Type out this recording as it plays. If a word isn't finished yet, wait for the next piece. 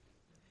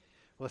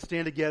Let's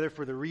stand together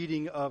for the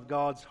reading of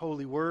God's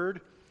holy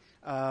word.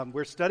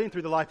 We're studying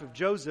through the life of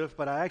Joseph,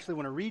 but I actually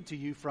want to read to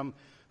you from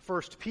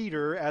 1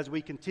 Peter as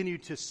we continue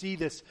to see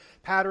this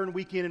pattern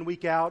week in and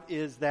week out,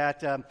 is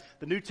that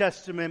the New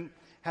Testament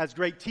has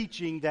great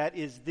teaching that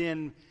is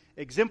then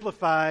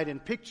exemplified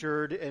and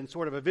pictured, and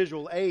sort of a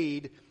visual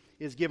aid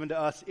is given to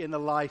us in the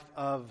life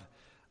of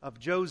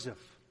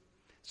Joseph.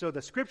 So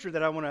the scripture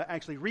that I want to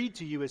actually read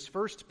to you is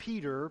 1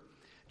 Peter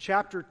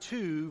chapter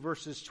 2,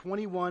 verses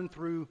 21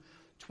 through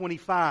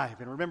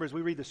 25. And remember, as we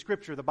read the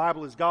scripture, the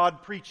Bible is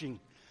God preaching.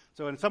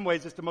 So in some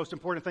ways, it's the most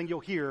important thing you'll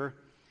hear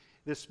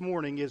this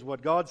morning is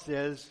what God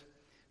says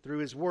through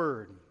His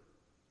Word.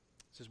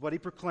 This is what He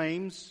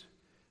proclaims,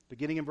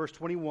 beginning in verse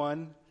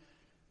 21.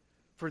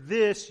 For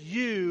this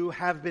you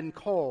have been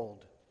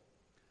called,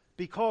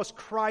 because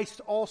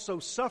Christ also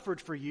suffered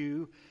for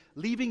you,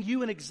 leaving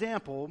you an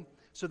example,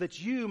 so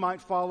that you might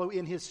follow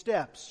in His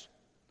steps.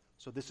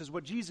 So this is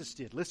what Jesus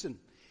did. Listen,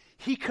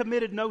 He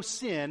committed no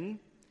sin,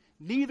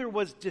 neither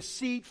was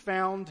deceit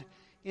found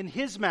in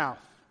His mouth.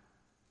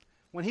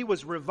 When He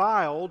was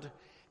reviled,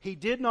 He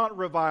did not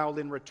revile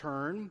in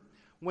return.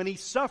 When He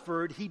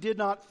suffered, He did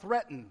not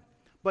threaten,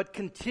 but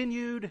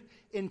continued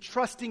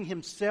entrusting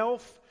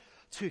Himself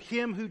to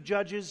Him who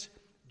judges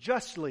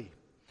justly.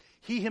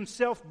 He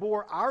Himself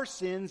bore our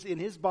sins in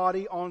His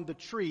body on the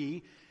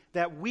tree,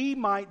 that we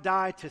might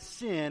die to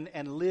sin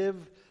and live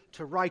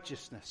to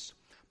righteousness.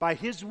 By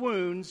His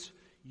wounds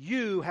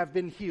you have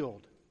been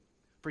healed.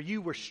 For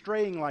you were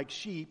straying like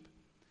sheep,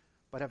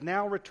 but have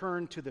now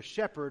returned to the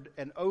shepherd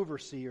and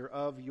overseer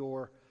of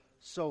your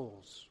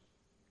souls.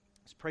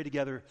 Let's pray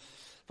together.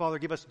 Father,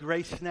 give us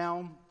grace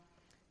now.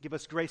 Give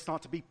us grace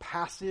not to be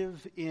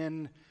passive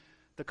in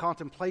the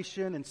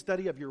contemplation and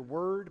study of your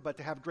word, but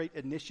to have great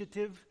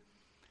initiative,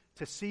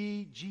 to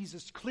see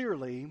Jesus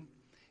clearly.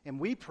 And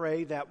we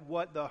pray that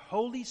what the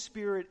Holy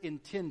Spirit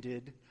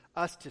intended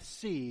us to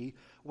see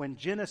when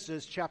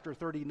Genesis chapter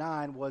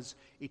 39 was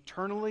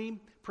eternally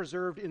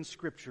preserved in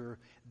Scripture,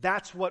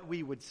 that's what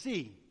we would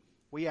see.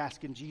 We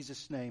ask in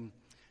Jesus' name,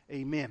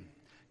 amen.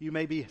 You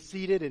may be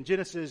seated in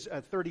Genesis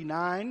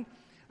 39.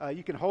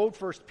 You can hold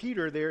 1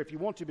 Peter there if you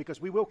want to, because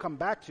we will come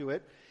back to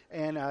it.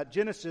 And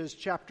Genesis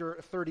chapter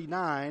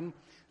 39,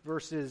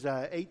 verses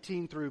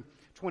 18 through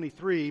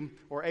 23,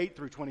 or 8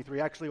 through 23,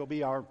 actually will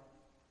be our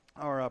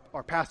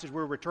passage.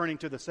 We're returning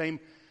to the same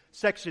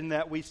section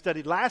that we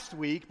studied last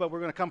week, but we're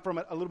going to come from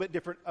a little bit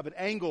different of an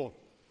angle.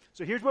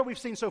 So here's what we've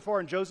seen so far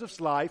in Joseph's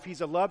life. He's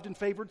a loved and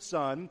favored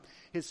son.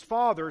 His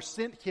father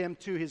sent him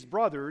to his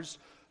brothers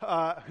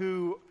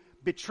who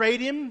betrayed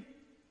him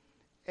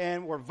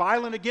and were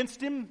violent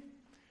against him,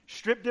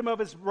 stripped him of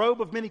his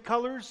robe of many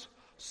colors,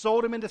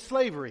 sold him into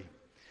slavery.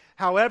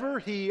 However,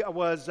 he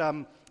was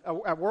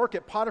at work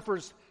at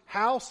Potiphar's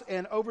house,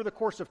 and over the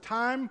course of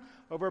time,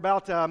 over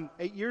about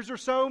 8 years or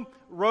so,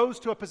 rose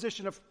to a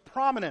position of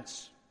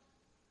prominence.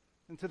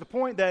 And to the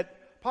point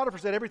that Potiphar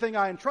said, everything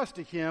I entrust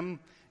to him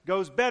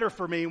goes better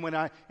for me when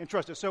I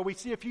entrust it. So we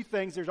see a few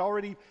things. There's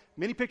already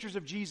many pictures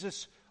of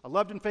Jesus, a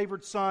loved and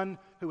favored son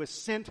who was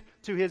sent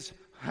to his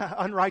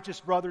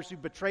unrighteous brothers who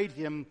betrayed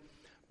him.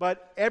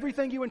 But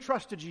everything you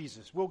entrust to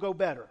Jesus will go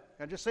better.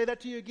 Can I just say that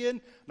to you again?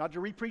 Not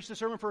to re-preach the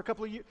sermon for a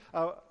couple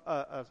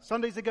of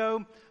Sundays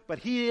ago, but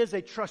He is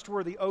a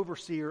trustworthy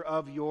overseer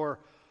of your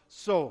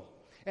soul.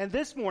 And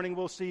this morning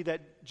we'll see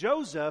that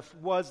Joseph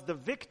was the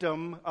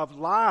victim of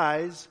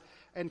lies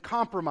and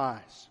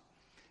compromise.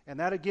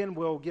 And that again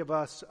will give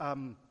us a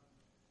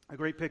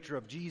great picture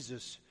of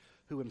Jesus,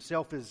 who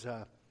Himself is,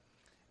 and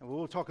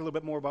we'll talk a little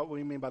bit more about what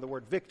we mean by the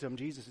word victim.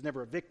 Jesus is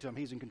never a victim.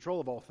 He's in control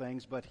of all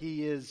things, but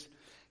He is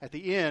at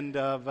the end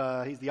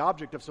of, He's the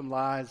object of some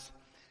lies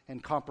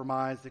and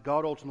compromise that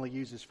God ultimately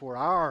uses for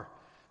our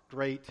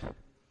great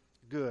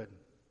good.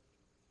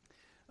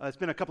 It's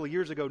been a couple of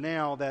years ago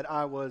now that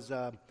I was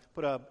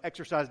put an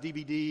exercise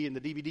DVD in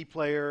the DVD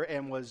player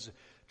and was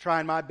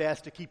trying my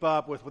best to keep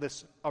up with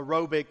this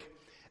aerobic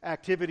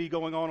activity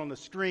going on the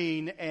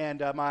screen. And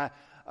my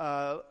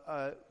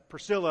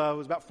Priscilla, who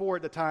was about 4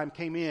 at the time,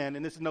 came in,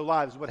 and this is no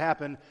lie, this is what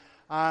happened.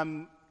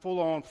 I'm full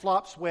on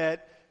flop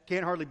sweat,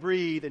 can't hardly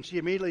breathe, and she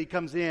immediately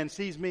comes in,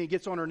 sees me,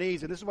 gets on her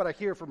knees, and this is what I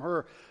hear from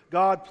her: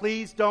 God,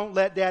 please don't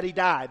let Daddy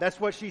die. That's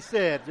what she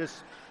said,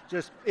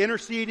 just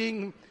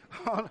interceding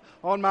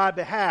on my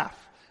behalf.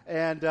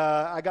 And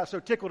I got so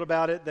tickled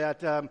about it that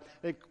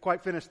they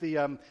quite finished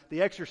the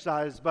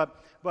exercise.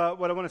 But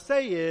what I want to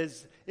say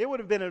is, it would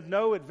have been of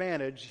no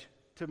advantage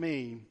to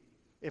me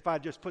if I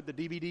just put the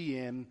DVD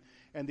in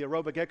and the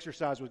aerobic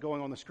exercise was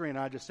going on the screen and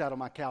I just sat on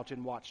my couch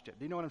and watched it.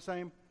 Do you know what I'm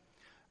saying?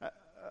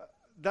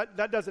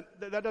 That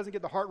doesn't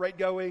get the heart rate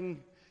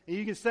going. And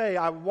you can say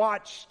I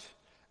watched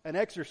an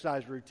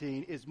exercise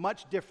routine is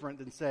much different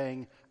than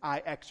saying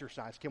I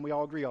exercise. Can we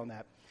all agree on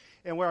that?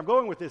 And where I'm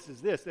going with this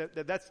is this: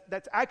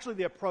 that's actually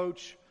the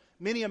approach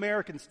many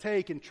Americans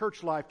take in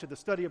church life to the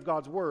study of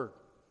God's Word.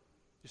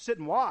 Just sit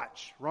and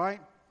watch, right?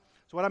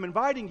 So what I'm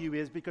inviting you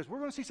is, because we're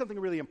going to see something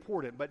really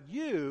important, but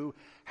you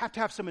have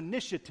to have some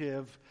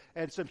initiative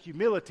and some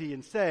humility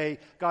and say,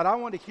 God, I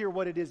want to hear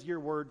what it is your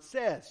Word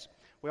says.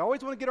 We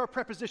always want to get our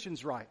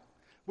prepositions right.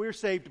 We're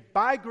saved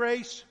by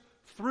grace,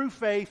 through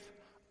faith,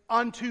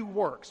 unto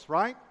works,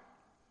 right?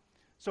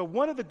 So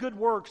one of the good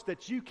works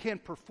that you can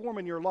perform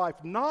in your life,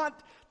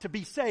 not to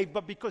be saved,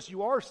 but because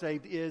you are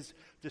saved, is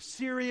the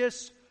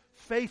serious,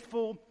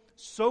 faithful,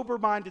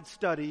 sober-minded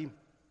study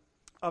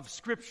of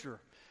Scripture.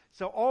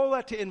 So all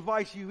that to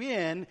invite you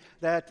in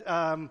that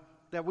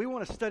we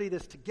want to study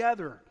this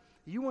together.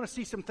 You want to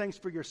see some things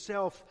for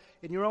yourself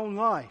in your own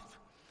life.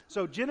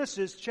 So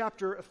Genesis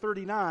chapter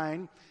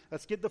 39,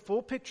 let's get the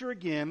full picture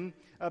again.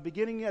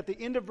 Beginning at the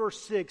end of verse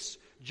 6,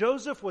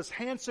 Joseph was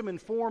handsome in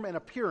form and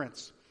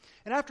appearance.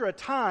 And after a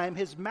time,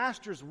 his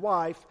master's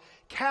wife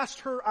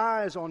cast her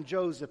eyes on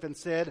Joseph and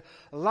said,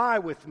 "Lie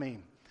with me."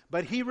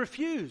 But he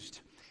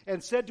refused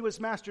and said to his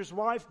master's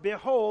wife,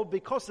 "Behold,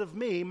 because of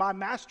me, my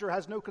master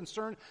has no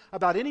concern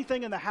about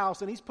anything in the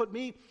house, and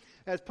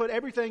has put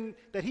everything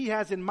that he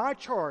has in my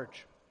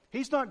charge.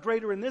 He's not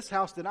greater in this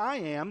house than I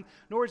am,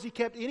 nor has he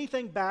kept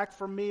anything back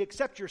from me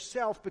except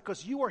yourself,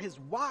 because you are his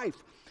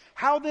wife.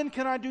 How then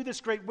can I do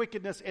this great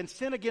wickedness and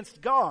sin against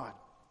God?"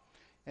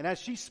 And as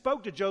she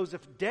spoke to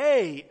Joseph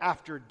day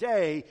after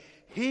day,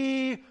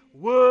 he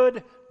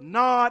would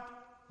not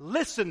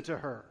listen to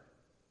her.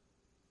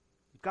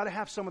 You've got to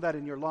have some of that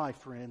in your life,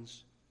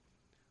 friends.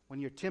 When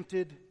you're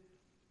tempted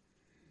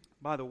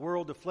by the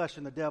world, the flesh,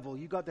 and the devil,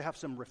 you've got to have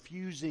some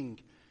refusing.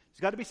 There's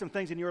got to be some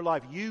things in your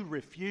life you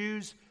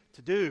refuse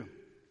to do.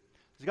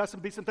 There's got to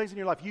be some things in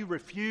your life you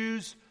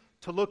refuse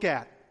to look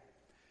at.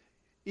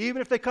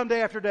 Even if they come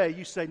day after day,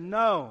 you say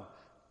no.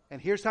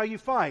 And here's how you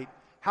fight.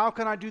 How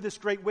can I do this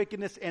great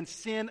wickedness and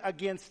sin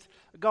against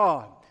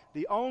God?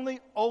 The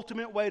only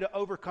ultimate way to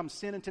overcome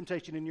sin and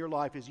temptation in your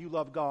life is you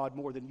love God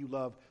more than you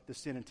love the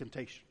sin and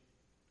temptation.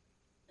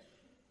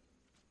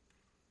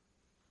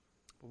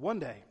 But one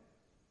day,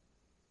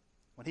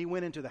 when he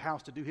went into the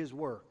house to do his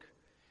work,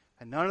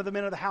 and none of the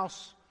men of the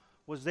house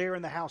was there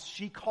in the house,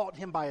 she caught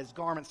him by his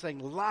garment, saying,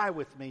 "Lie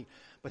with me."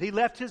 But he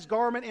left his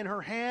garment in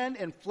her hand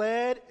and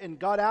fled and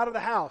got out of the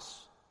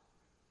house.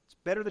 It's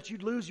better that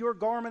you'd lose your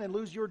garment and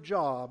lose your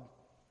job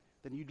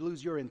than you'd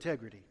lose your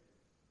integrity.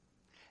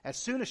 As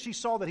soon as she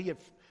saw that he had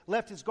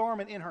left his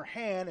garment in her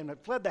hand and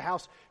had fled the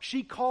house,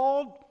 she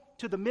called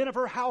to the men of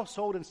her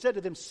household and said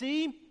to them,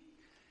 "See,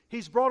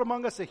 he's brought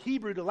among us a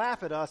Hebrew to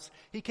laugh at us.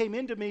 He came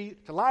into me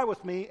to lie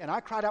with me, and I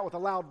cried out with a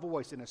loud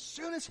voice. And as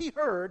soon as he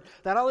heard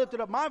that I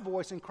lifted up my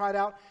voice and cried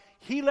out,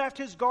 he left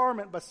his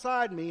garment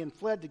beside me and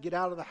fled to get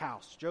out of the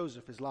house."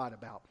 Joseph is lied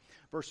about.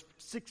 Verse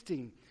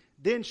 16,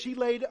 "Then she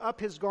laid up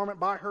his garment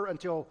by her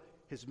until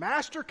his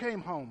master came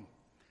home.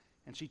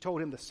 And she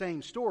told him the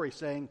same story,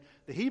 saying,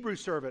 'The Hebrew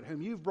servant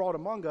whom you've brought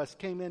among us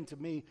came in to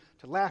me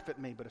to laugh at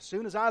me. But as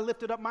soon as I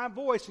lifted up my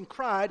voice and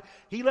cried,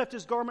 he left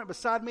his garment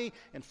beside me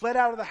and fled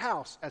out of the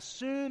house. As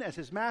soon as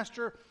his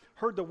master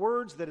heard the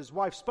words that his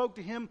wife spoke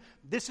to him,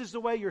 "This is the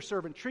way your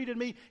servant treated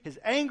me," his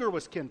anger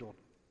was kindled.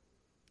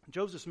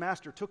 Joseph's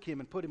master took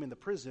him and put him in the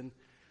prison,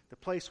 the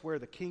place where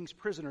the king's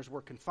prisoners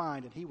were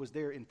confined, and he was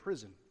there in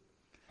prison.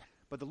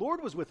 But the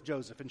Lord was with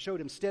Joseph and showed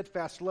him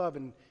steadfast love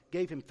and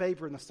gave him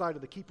favor in the sight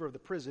of the keeper of the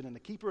prison. And the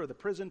keeper of the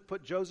prison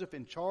put Joseph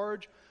in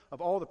charge of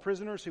all the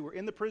prisoners who were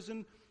in the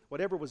prison.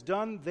 Whatever was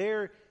done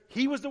there,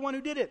 he was the one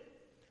who did it.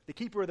 The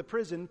keeper of the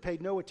prison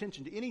paid no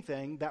attention to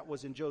anything that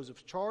was in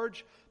Joseph's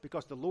charge,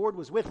 because the Lord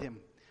was with him.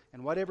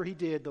 And whatever he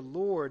did, the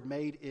Lord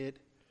made it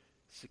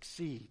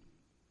succeed.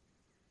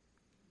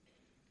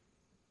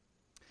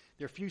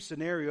 There are few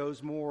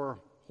scenarios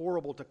more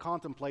horrible to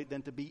contemplate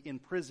than to be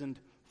imprisoned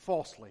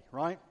falsely,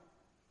 right?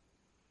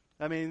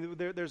 I mean,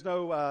 there's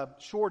no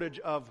shortage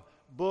of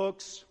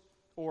books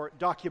or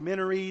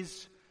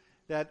documentaries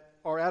that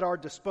are at our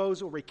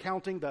disposal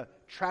recounting the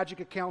tragic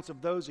accounts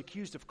of those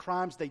accused of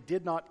crimes they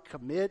did not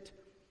commit,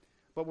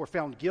 but were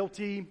found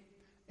guilty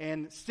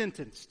and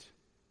sentenced.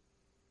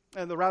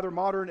 And the rather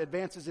modern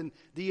advances in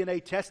DNA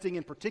testing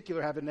in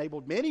particular have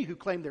enabled many who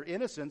claim their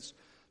innocence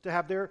to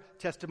have their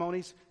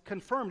testimonies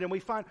confirmed. And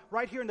we find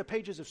right here in the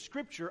pages of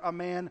Scripture a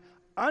man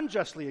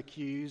unjustly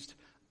accused,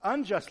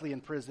 unjustly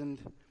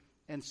imprisoned,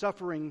 and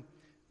suffering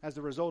as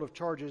the result of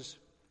charges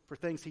for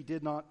things he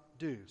did not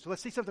do. So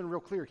let's see something real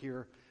clear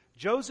here.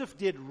 Joseph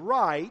did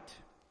right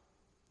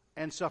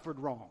and suffered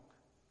wrong.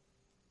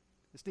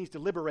 This needs to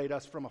liberate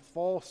us from a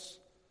false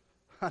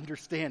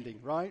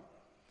understanding, right?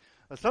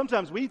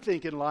 Sometimes we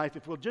think in life,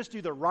 if we'll just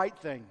do the right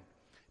thing,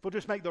 if we'll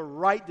just make the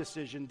right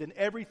decision, then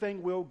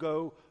everything will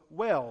go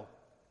well.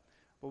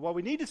 But what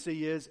we need to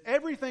see is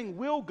everything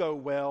will go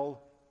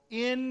well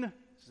in,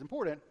 this is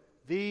important,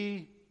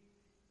 the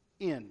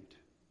end.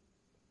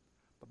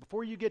 But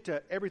before you get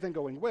to everything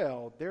going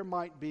well, there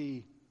might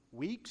be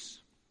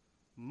weeks,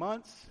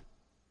 months,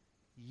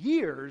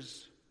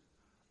 years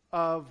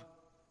of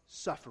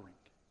suffering.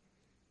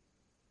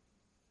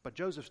 But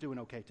Joseph's doing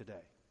okay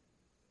today.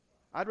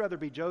 I'd rather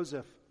be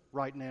Joseph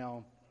right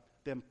now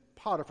than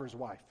Potiphar's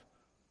wife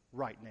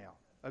right now.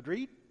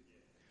 Agreed?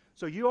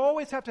 So you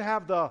always have to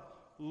have the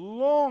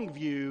long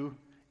view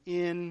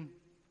in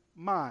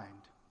mind.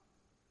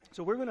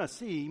 So we're going to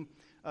see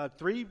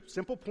 3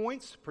 simple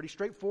points, pretty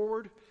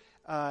straightforward.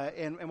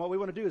 And what we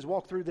want to do is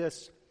walk through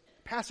this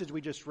passage we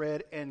just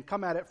read and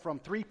come at it from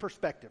three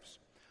perspectives.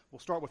 We'll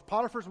start with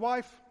Potiphar's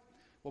wife,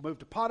 we'll move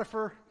to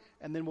Potiphar,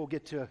 and then we'll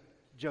get to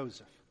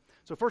Joseph.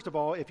 So first of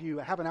all, if you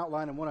have an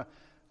outline and want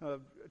to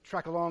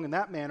track along in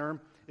that manner,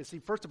 see,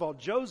 first of all,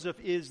 Joseph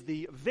is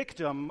the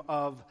victim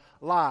of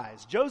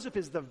lies. Joseph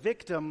is the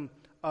victim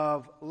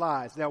of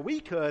lies. Now,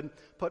 we could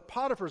put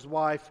Potiphar's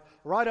wife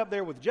right up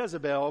there with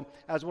Jezebel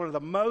as one of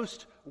the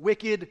most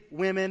wicked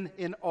women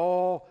in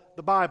all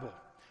the Bible.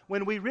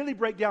 When we really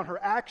break down her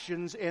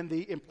actions and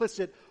the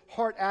implicit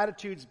heart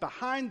attitudes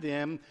behind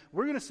them,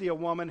 we're going to see a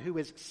woman who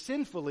is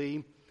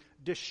sinfully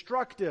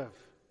destructive.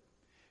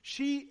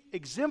 She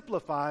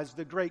exemplifies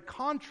the great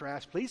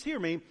contrast, please hear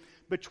me,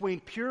 between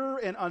pure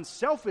and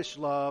unselfish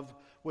love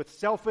with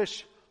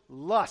selfish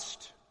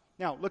lust.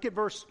 Now, look at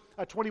verse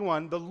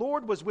 21. The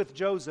Lord was with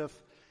Joseph.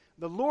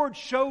 The Lord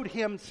showed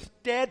him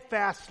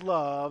steadfast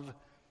love.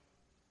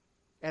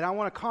 And I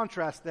want to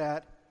contrast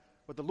that,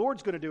 what the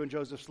Lord's going to do in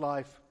Joseph's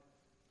life,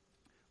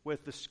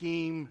 with the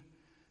scheme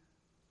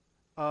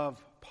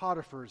of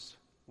Potiphar's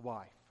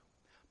wife.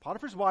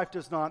 Potiphar's wife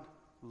does not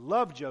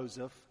love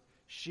Joseph.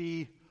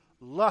 She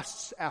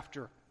lusts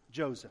after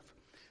Joseph.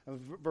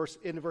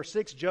 In verse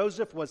 6,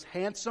 Joseph was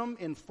handsome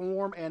in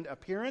form and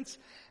appearance,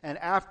 and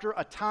after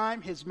a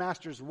time his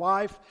master's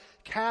wife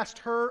cast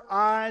her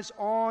eyes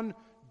on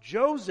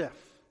Joseph.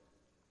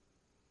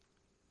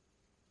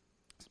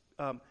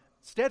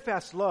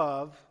 Steadfast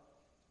love,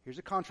 here's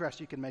a contrast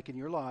you can make in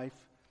your life.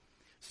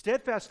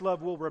 Steadfast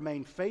love will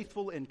remain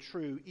faithful and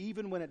true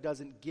even when it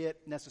doesn't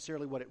get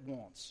necessarily what it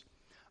wants.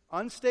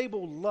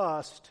 Unstable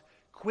lust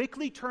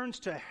quickly turns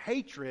to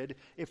hatred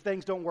if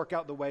things don't work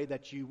out the way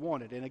that you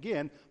wanted. And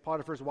again,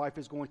 Potiphar's wife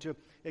is going to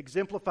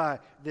exemplify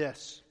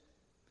this.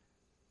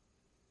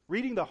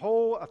 Reading the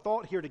whole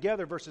thought here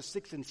together, verses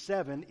 6 and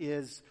 7,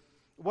 is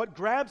what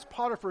grabs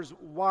Potiphar's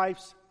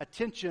wife's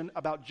attention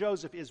about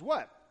Joseph is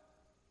what?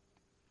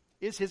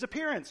 Is his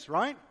appearance,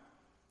 right?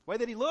 The way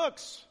that he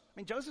looks. I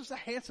mean, Joseph's a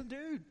handsome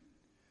dude.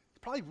 He's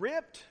probably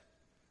ripped.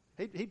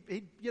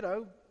 He'd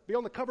be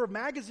on the cover of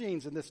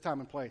magazines in this time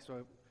and place.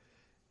 So,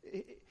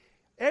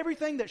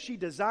 everything that she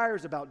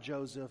desires about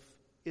Joseph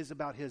is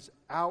about his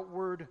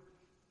outward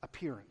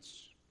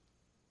appearance.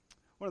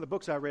 One of the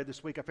books I read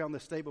this week, I found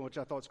this statement which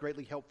I thought was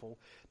greatly helpful.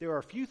 There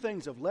are few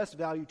things of less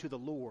value to the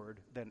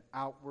Lord than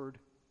outward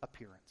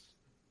appearance.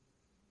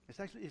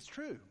 It's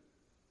true.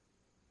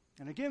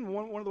 And again,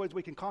 one of the ways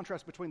we can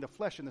contrast between the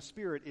flesh and the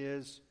spirit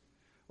is,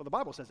 well, the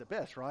Bible says it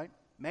best, right?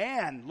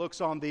 Man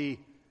looks on the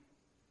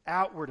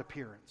outward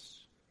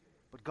appearance,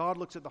 but God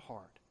looks at the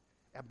heart.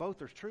 And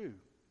both are true.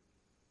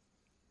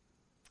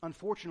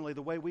 Unfortunately,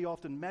 the way we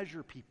often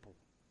measure people,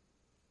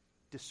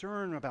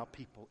 discern about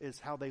people, is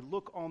how they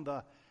look on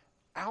the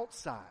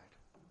outside.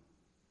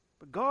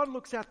 But God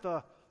looks at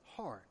the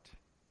heart.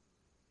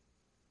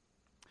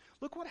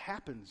 Look what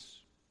happens.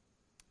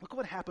 Look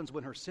what happens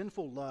when her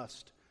sinful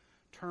lust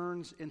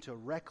turns into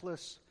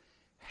reckless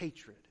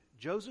hatred.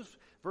 Joseph,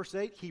 verse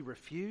 8, he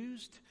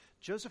refused.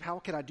 Joseph, how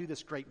can I do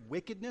this great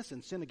wickedness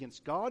and sin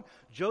against God?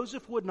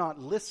 Joseph would not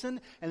listen.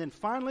 And then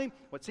finally,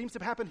 what seems to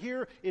have happened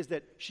here is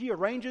that she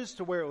arranges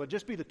to where it would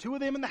just be the two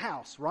of them in the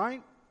house,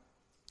 right?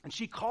 And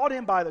she caught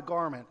him by the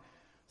garment,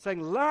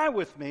 saying, lie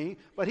with me,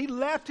 but he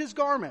left his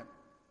garment.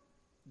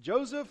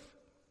 Joseph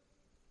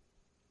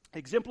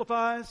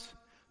exemplifies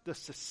the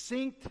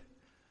succinct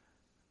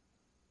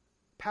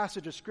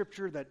passage of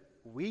Scripture that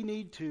we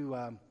need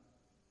to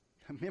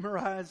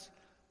memorize,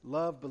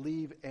 love,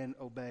 believe, and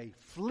obey.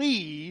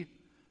 Flee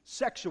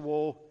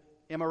sexual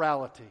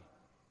immorality.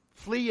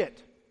 Flee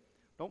it.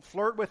 Don't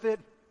flirt with it.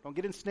 Don't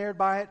get ensnared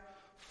by it.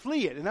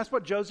 Flee it. And that's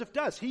what Joseph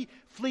does. He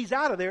flees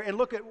out of there, and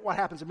look at what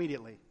happens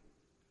immediately.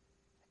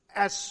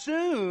 As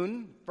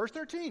soon, verse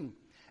 13,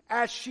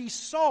 as she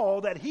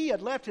saw that he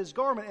had left his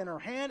garment in her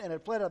hand and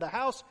had fled out of the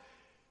house,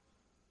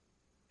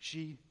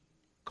 she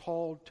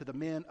called to the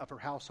men of her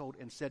household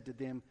and said to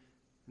them,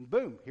 and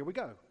boom, here we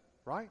go,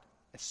 right?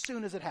 As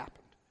soon as it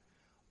happened.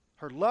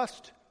 Her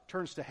lust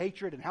turns to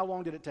hatred, and how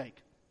long did it take?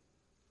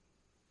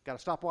 Got a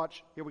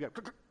stopwatch? Here we go.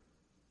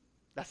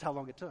 That's how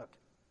long it took.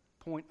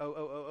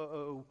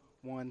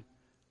 0.00001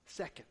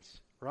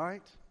 seconds,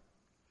 right?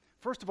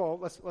 First of all,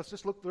 let's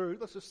just look through,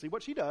 let's just see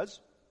what she does.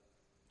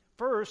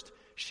 First,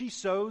 she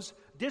sows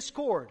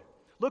discord.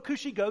 Look who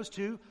she goes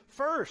to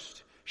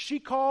first. She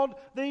called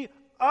the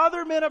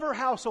other men of her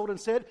household and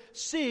said,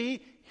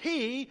 see,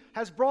 he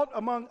has brought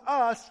among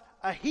us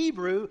a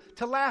Hebrew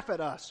to laugh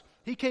at us.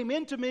 He came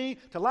in to me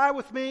to lie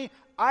with me.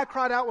 I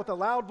cried out with a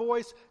loud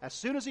voice. As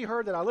soon as he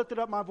heard that I lifted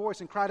up my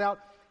voice and cried out,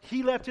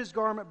 he left his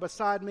garment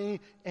beside me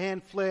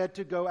and fled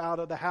to go out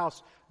of the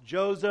house.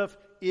 Joseph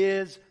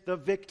is the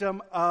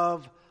victim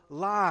of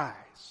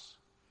lies.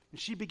 And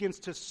she begins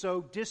to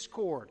sow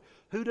discord.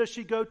 Who does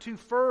she go to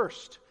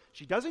first?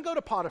 She doesn't go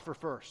to Potiphar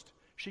first.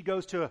 She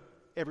goes to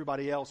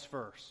everybody else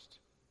first.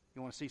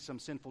 You want to see some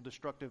sinful,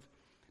 destructive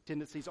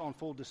tendencies on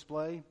full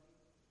display?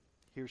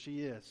 Here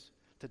she is.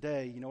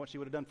 Today, you know what she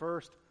would have done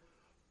first?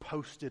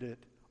 Posted it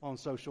on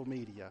social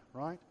media,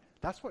 right?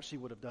 That's what she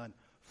would have done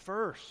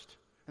first.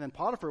 And then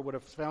Potiphar would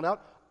have found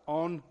out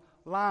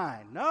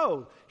online.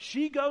 No,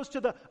 she goes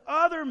to the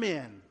other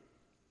men.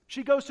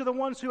 She goes to the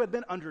ones who had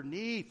been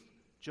underneath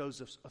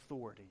Joseph's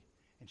authority.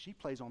 And she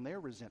plays on their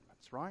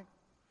resentments, right?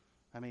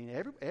 I mean,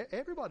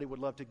 everybody would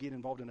love to get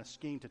involved in a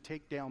scheme to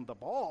take down the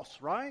boss,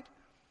 right?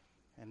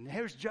 And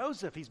here's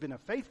Joseph. He's been a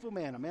faithful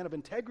man, a man of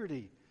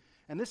integrity.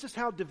 And this is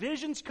how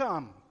divisions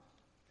come.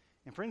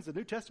 And friends, the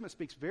New Testament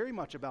speaks very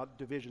much about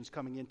divisions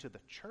coming into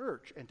the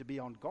church and to be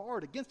on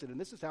guard against it. And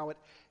this is how it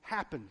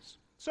happens.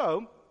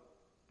 So,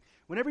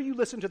 whenever you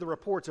listen to the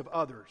reports of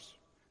others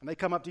and they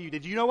come up to you,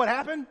 did you know what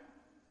happened?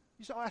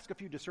 You should ask a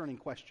few discerning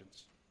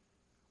questions.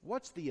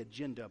 What's the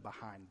agenda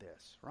behind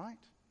this, right?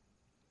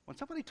 When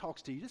somebody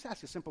talks to you, just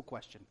ask a simple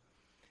question.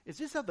 Is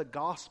this of the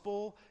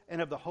gospel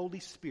and of the Holy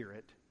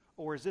Spirit,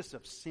 or is this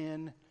of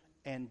sin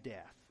and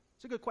death?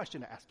 It's a good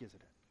question to ask, isn't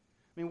it?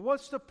 I mean,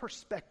 what's the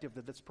perspective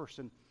that this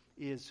person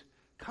is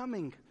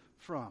coming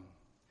from?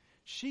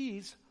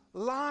 She's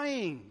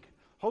lying.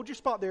 Hold your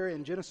spot there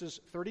in Genesis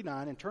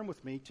 39 and turn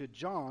with me to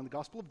John, the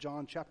Gospel of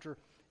John, chapter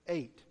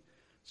 8.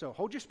 So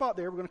hold your spot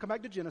there. We're going to come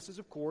back to Genesis,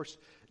 of course.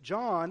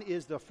 John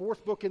is the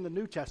fourth book in the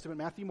New Testament,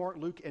 Matthew, Mark,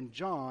 Luke, and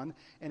John.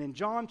 And in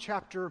John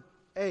chapter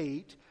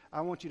 8,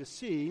 I want you to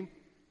see,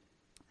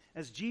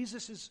 as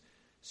Jesus is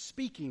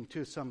speaking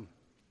to some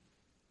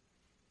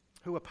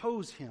who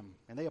oppose him,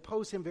 and they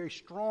oppose him very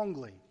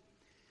strongly.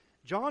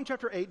 John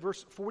chapter 8,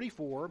 verse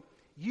 44,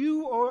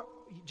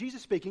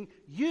 Jesus speaking,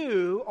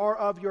 you are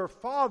of your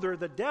father,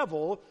 the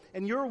devil,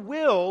 and your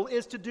will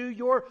is to do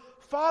your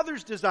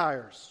father's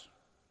desires.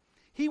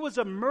 He was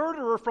a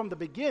murderer from the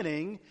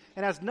beginning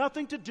and has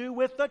nothing to do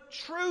with the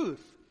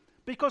truth,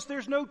 because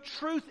there's no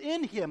truth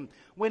in him.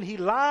 When he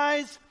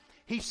lies,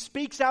 he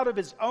speaks out of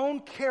his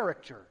own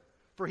character,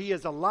 for he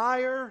is a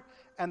liar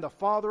and the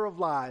father of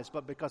lies.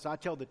 But because I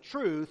tell the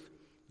truth,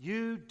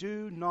 you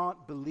do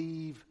not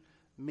believe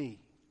me.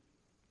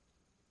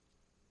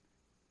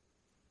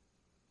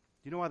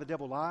 Do you know why the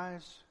devil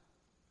lies?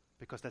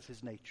 Because that's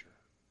his nature.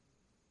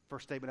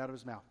 First statement out of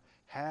his mouth.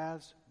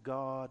 Has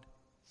God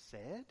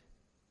said?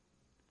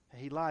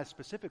 He lies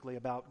specifically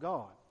about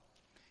God.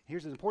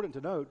 Here's what's important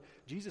to note.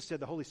 Jesus said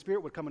the Holy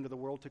Spirit would come into the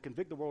world to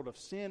convict the world of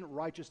sin,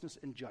 righteousness,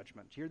 and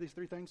judgment. Do you hear these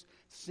three things?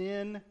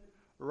 Sin,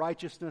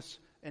 righteousness,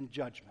 and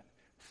judgment.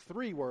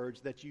 Three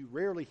words that you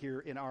rarely hear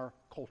in our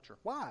culture.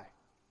 Why?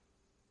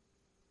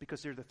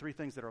 Because they're the three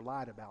things that are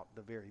lied about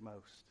the very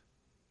most.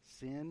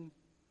 Sin,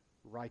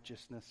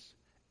 righteousness,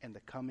 and the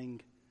coming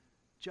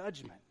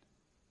judgment.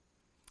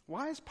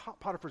 Why is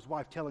Potiphar's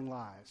wife telling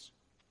lies?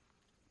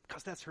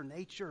 Because that's her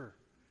nature.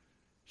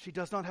 She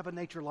does not have a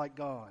nature like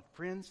God.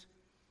 Friends,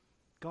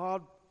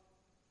 God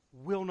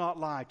will not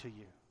lie to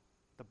you.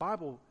 The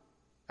Bible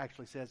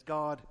actually says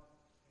God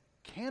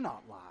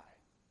cannot lie.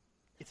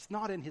 It's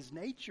not in his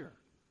nature.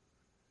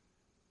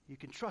 You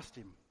can trust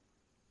him.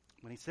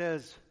 When he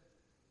says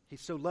he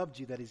so loved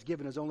you that he's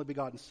given his only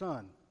begotten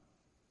Son,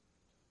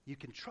 you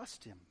can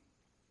trust him.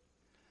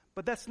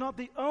 But that's not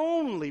the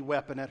only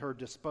weapon at her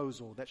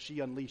disposal that she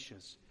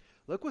unleashes.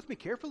 Look with me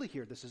carefully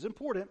here. This is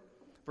important.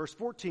 Verse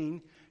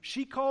 14,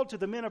 she called to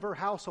the men of her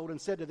household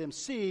and said to them,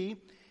 see,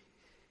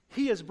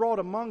 he has brought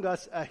among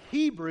us a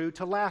Hebrew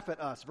to laugh at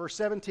us. Verse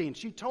 17,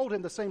 she told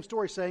him the same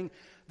story, saying,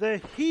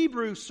 the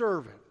Hebrew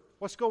servant.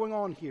 What's going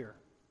on here?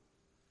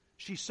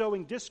 She's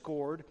sowing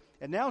discord,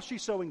 and now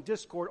she's sowing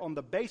discord on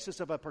the basis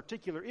of a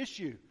particular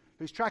issue.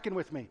 Who's tracking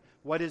with me?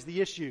 What is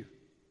the issue?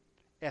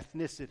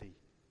 Ethnicity.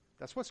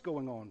 That's what's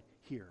going on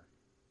here.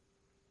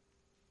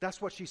 That's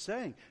what she's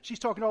saying. She's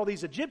talking to all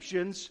these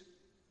Egyptians,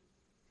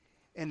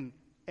 and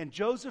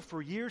Joseph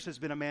for years has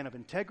been a man of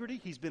integrity.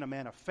 He's been a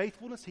man of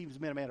faithfulness. He's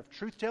been a man of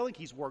truth-telling.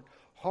 He's worked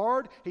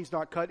hard. He's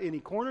not cut any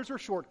corners or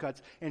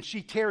shortcuts. And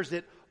she tears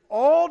it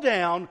all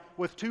down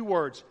with two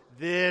words,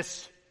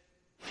 this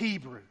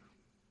Hebrew.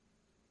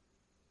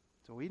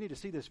 So we need to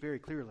see this very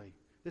clearly.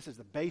 This is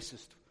the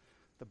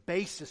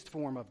basest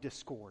form of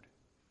discord.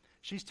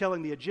 She's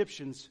telling the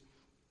Egyptians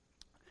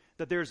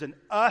that there's an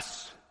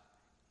us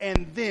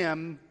and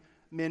them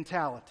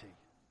mentality.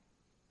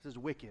 This is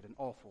wicked and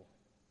awful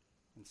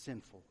and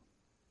sinful.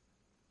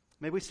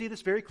 May we see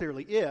this very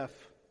clearly. If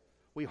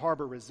we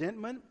harbor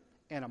resentment,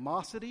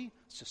 animosity,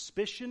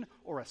 suspicion,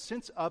 or a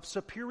sense of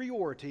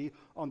superiority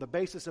on the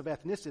basis of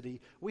ethnicity,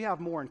 we have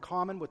more in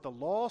common with the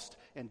lost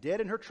and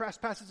dead in her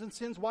trespasses and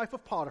sins wife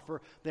of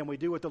Potiphar than we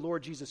do with the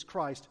Lord Jesus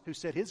Christ, who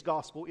said his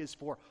gospel is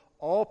for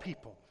all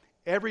people,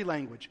 every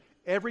language,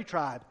 every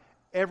tribe,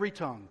 every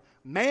tongue.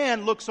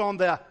 Man looks on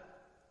the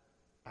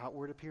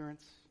outward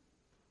appearance.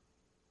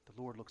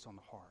 The Lord looks on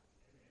the heart.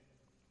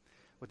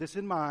 With this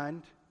in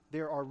mind,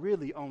 there are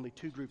really only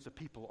two groups of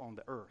people on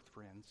the earth,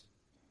 friends.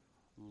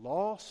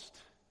 Lost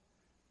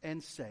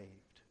and saved.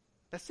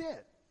 That's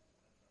it.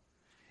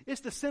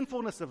 It's the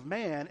sinfulness of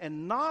man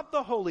and not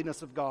the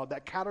holiness of God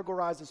that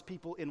categorizes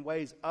people in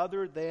ways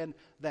other than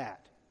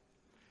that.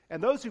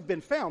 And those who've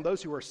been found,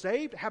 those who are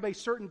saved, have a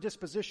certain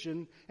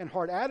disposition and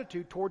hard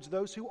attitude towards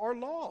those who are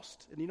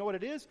lost. And you know what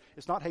it is?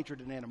 It's not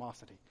hatred and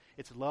animosity.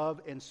 It's love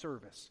and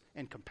service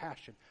and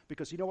compassion.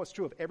 Because you know what's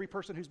true of every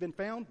person who's been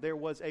found? There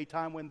was a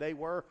time when they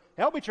were,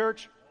 help me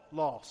church,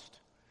 lost.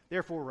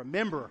 Therefore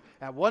remember,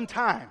 at one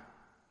time,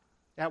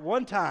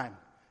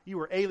 you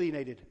were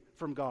alienated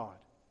from God,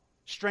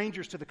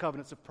 strangers to the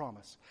covenants of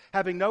promise,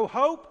 having no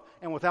hope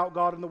and without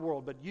God in the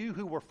world. But you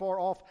who were far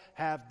off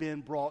have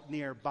been brought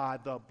near by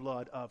the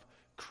blood of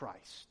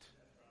Christ.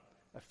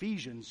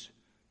 Ephesians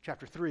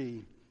chapter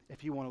 3,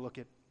 if you want to look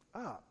it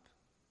up.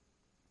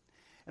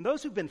 And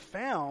those who've been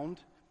found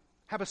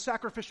have a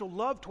sacrificial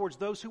love towards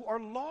those who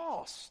are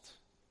lost.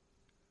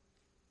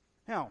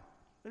 Now,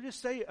 let me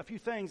just say a few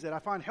things that I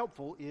find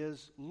helpful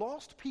is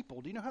lost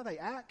people. Do you know how they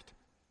act?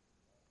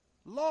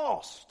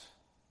 Lost.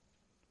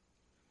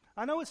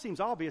 I know it seems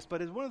obvious,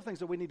 but one of the things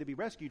that we need to be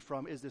rescued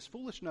from is this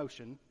foolish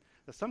notion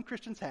that some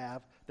Christians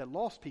have that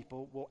lost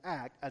people will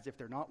act as if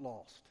they're not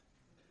lost.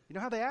 You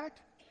know how they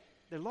act?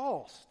 They're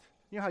lost.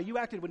 You know how you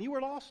acted when you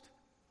were lost?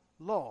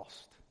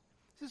 Lost.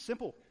 This is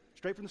simple,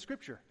 straight from the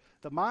Scripture.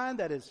 The mind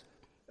that is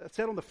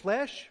set on the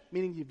flesh,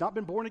 meaning you've not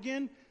been born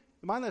again,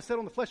 the mind that is set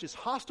on the flesh is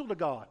hostile to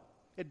God.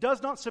 It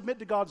does not submit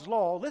to God's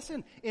law.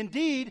 Listen,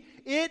 indeed,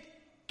 it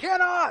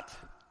cannot.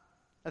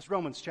 That's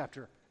Romans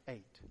chapter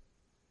 8.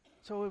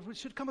 So it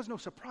should come as no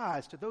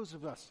surprise to those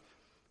of us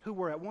who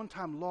were at one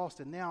time lost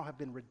and now have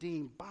been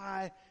redeemed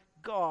by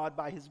God,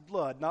 by His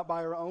blood, not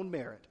by our own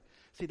merit.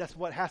 See, that's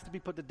what has to be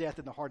put to death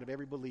in the heart of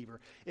every believer.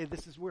 And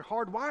we're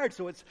hardwired,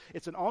 so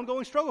it's an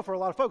ongoing struggle for a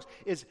lot of folks,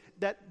 is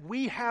that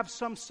we have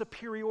some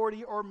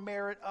superiority or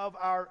merit of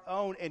our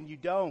own, and you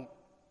don't.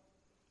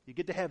 You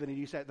get to heaven and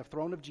you sit at the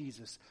throne of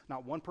Jesus.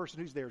 Not one person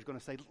who's there is going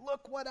to say,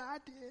 look what I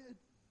did.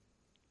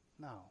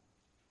 No.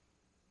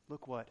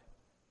 Look what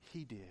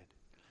He did.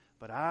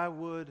 But I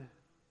would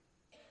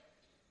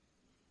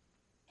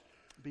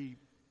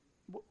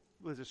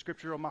there's a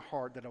scripture on my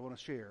heart that I want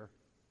to share.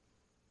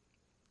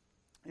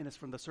 And it's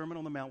from the Sermon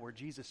on the Mount where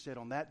Jesus said,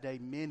 on that day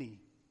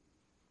many,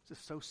 this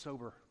is so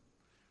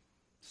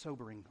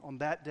sobering. On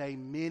that day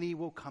many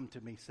will come to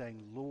me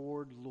saying,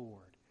 Lord,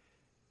 Lord,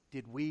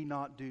 did we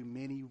not do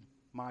many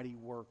mighty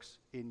works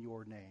in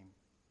your name?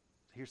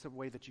 Here's the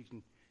way that you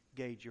can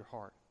gauge your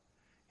heart.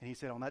 And He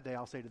said, on that day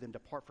I'll say to them,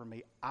 depart from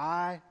me.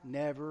 I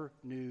never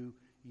knew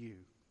you.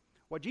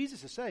 What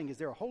Jesus is saying is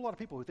there are a whole lot of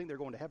people who think they're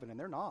going to heaven, and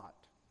they're not.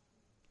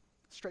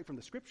 Straight from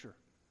the Scripture.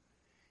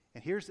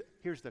 And here's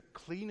the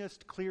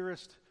cleanest,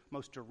 clearest,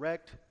 most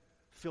direct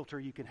filter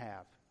you can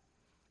have.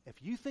 If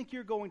you think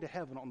you're going to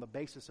heaven on the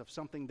basis of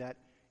something that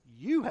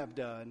you have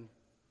done,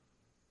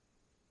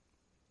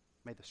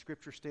 may the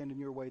Scripture stand in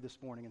your way this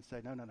morning and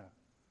say,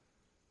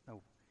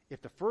 no.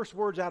 If the first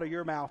words out of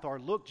your mouth are,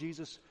 look,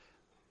 Jesus,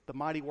 the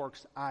mighty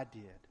works I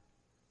did.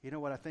 You know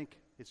what I think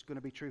it's going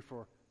to be true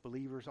for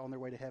believers on their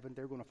way to heaven?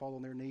 They're going to fall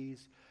on their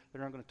knees.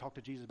 They're not going to talk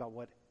to Jesus about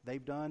what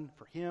they've done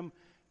for Him.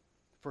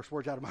 First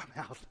words out of my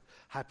mouth,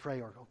 I pray,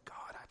 are, oh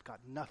God, I've got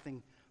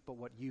nothing but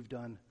what you've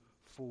done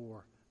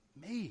for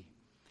me.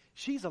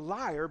 She's a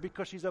liar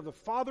because she's of the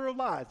father of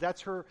lies.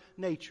 That's her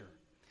nature.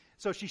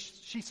 So she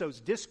sows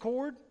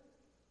discord.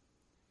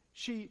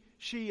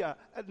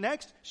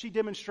 Next, she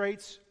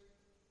demonstrates,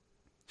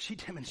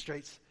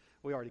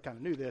 we already kind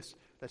of knew this,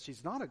 that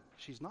she's not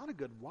a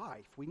good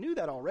wife. We knew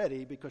that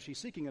already because she's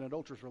seeking an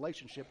adulterous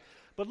relationship.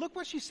 But look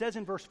what she says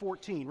in verse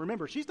 14.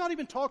 Remember, she's not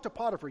even talked to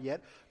Potiphar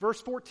yet.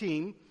 Verse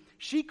 14,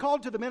 she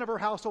called to the men of her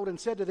household and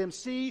said to them,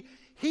 see,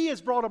 he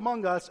has brought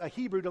among us a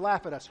Hebrew to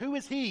laugh at us. Who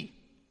is he?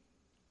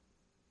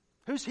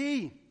 Who's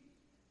he?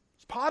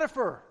 It's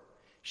Potiphar.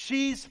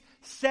 She's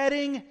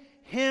setting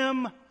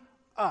him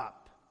up.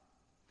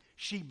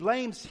 She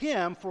blames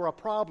him for a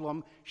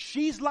problem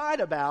she's lied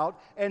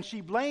about, and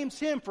she blames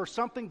him for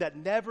something that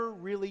never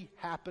really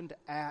happened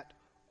at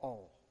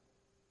all.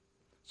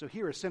 So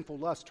here is sinful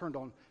lust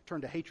turned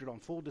to hatred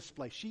on full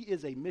display. She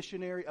is a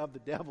missionary of the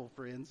devil,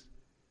 friends.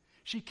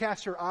 She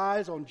cast her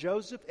eyes on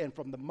Joseph, and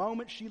from the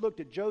moment she looked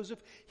at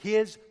Joseph,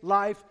 his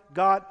life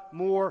got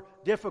more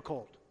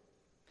difficult.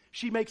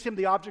 She makes him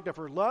the object of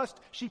her lust.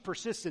 She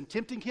persists in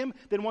tempting him.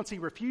 Then once he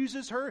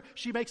refuses her,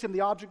 she makes him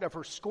the object of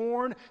her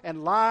scorn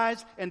and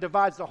lies and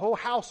divides the whole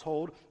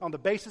household on the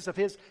basis of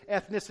his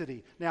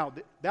ethnicity. Now,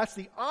 that's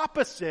the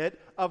opposite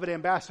of an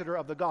ambassador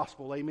of the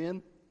gospel.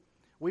 Amen?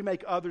 We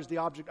make others the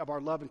object of our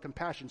love and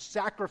compassion,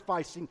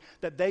 sacrificing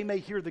that they may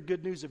hear the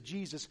good news of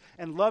Jesus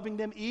and loving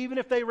them even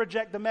if they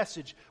reject the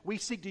message. We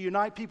seek to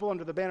unite people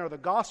under the banner of the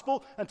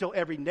gospel until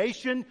every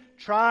nation,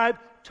 tribe,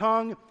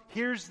 tongue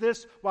hears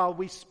this while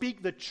we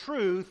speak the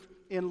truth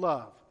in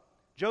love.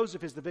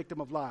 Joseph is the victim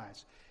of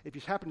lies. If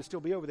you happen to still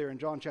be over there in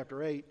John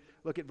chapter 8,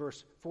 look at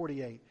verse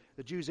 48.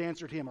 The Jews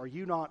answered him, Are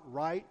we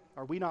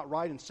not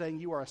right in saying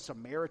you are a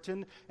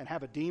Samaritan and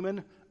have a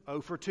demon?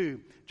 0 for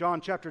 2.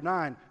 John chapter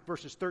 9,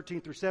 verses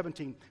 13 through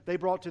 17. They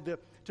brought to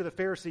the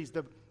Pharisees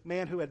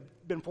man who had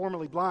been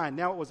formerly blind.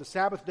 Now it was a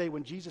Sabbath day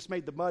when Jesus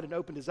made the mud and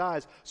opened his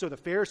eyes. So the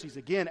Pharisees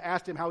again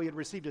asked him how he had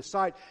received his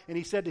sight. And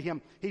he said to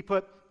him, he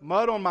put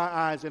mud on my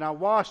eyes, and I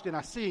washed, and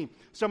I see.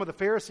 Some of the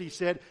Pharisees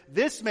said,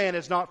 this man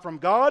is not from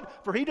God,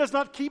 for he does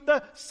not keep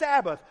the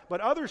Sabbath.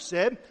 But others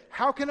said,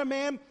 how can a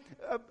man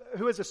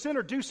who is a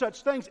sinner do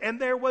such things? And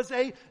there was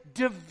a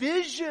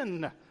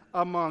division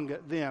among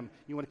them.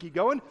 You want to keep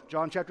going?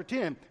 John chapter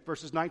 10,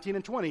 verses 19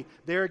 and 20.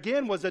 There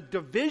again was a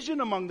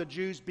division among the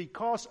Jews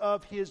because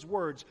of his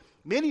words.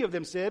 Many of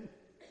them said,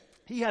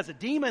 he has a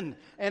demon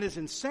and is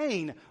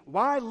insane.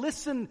 Why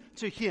listen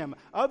to him?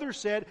 Others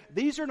said,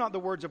 these are not the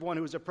words of one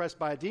who is oppressed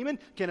by a demon.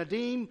 Can a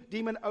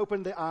demon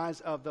open the eyes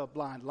of the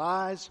blind?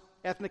 Lies,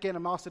 ethnic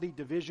animosity,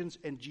 divisions,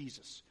 and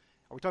Jesus.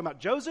 Are we talking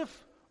about Joseph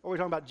or are we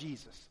talking about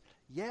Jesus?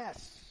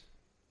 Yes.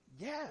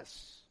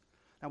 Yes.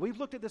 Now we've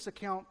looked at this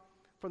account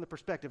from the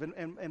perspective,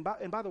 and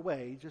by the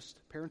way, just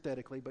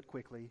parenthetically but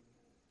quickly,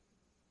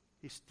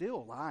 he's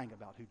still lying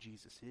about who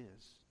Jesus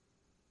is.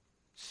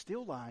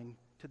 Still lying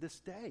to this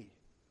day.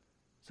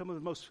 Some of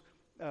the most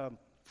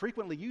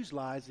frequently used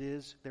lies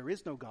is, there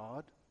is no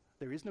God,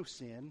 there is no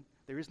sin,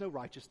 there is no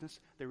righteousness,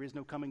 there is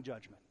no coming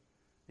judgment.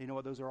 You know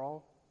what those are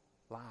all?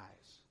 Lies.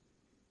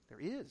 There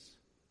is.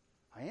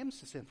 I am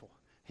sinful.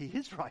 He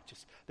is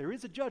righteous. There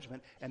is a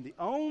judgment, and the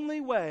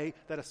only way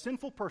that a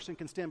sinful person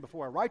can stand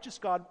before a righteous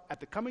God at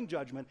the coming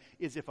judgment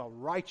is if a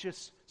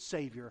righteous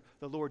Savior,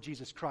 the Lord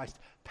Jesus Christ,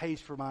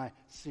 pays for my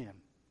sin.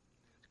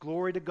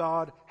 Glory to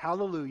God,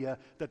 hallelujah,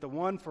 that the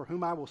one for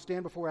whom I will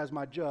stand before as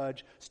my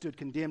judge stood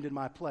condemned in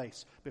my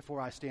place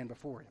before I stand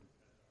before him.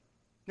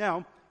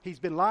 Now, he's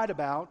been lied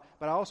about,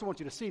 but I also want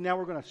you to see, now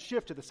we're going to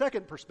shift to the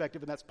second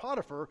perspective, and that's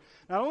Potiphar.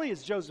 Not only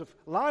is Joseph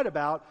lied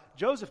about,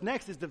 Joseph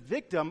next is the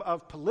victim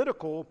of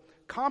political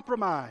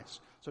compromise.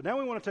 So now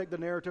we want to take the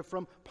narrative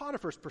from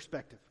Potiphar's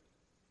perspective.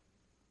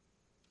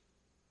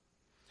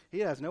 He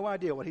has no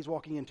idea what he's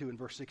walking into in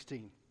verse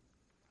 16.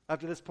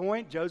 Up to this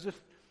point, Joseph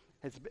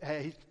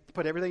he's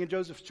put everything in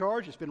Joseph's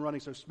charge. It's been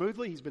running so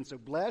smoothly. He's been so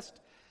blessed.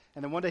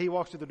 And then one day he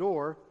walks through the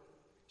door.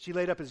 She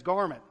laid up his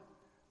garment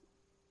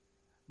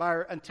by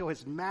her until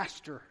his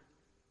master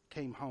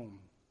came home.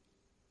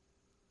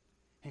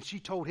 And she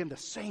told him the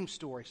same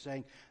story,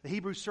 saying, the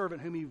Hebrew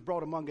servant whom he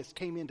brought among us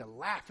came in to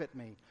laugh at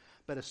me.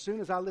 But as soon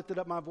as I lifted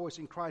up my voice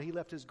and cried, he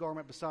left his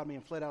garment beside me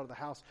and fled out of the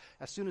house.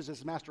 As soon as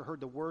his master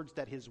heard the words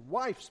that his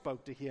wife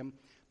spoke to him,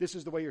 this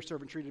is the way your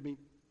servant treated me,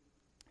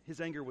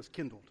 his anger was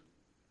kindled.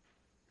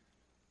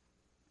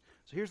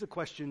 So here's the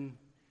question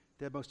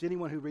that most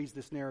anyone who reads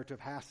this narrative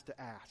has to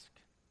ask.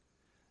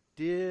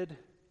 Did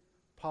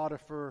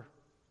Potiphar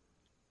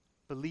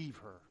believe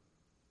her?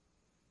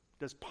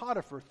 Does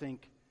Potiphar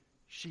think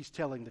she's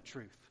telling the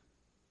truth?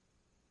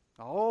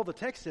 Now, all the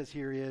text says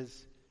here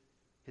is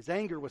his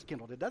anger was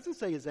kindled. It doesn't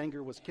say his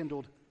anger was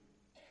kindled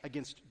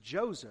against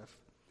Joseph.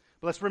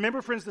 But let's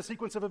remember, friends, the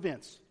sequence of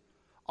events.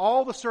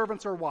 All the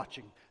servants are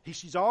watching.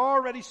 She's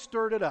already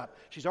stirred it up.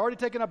 She's already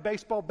taken a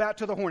baseball bat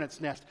to the hornet's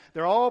nest.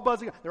 They're all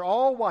buzzing. They're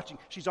all watching.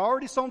 She's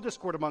already sown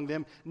discord among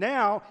them.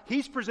 Now,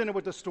 he's presented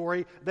with the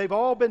story. They've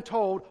all been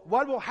told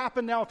what will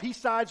happen now if he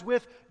sides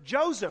with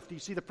Joseph. Do you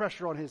see the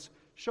pressure on his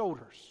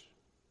shoulders?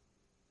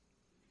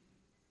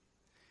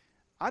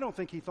 I don't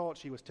think he thought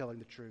she was telling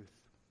the truth.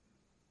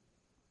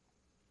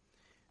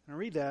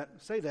 And I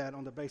say that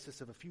on the basis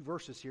of a few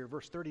verses here.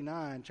 Verse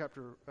 39,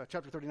 chapter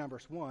 39,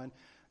 verse 1.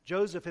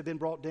 Joseph had been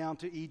brought down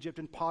to Egypt,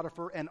 and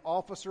Potiphar, an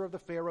officer of the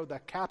Pharaoh, the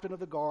captain of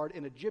the guard,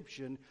 an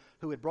Egyptian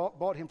who had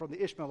bought him from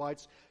the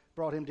Ishmaelites,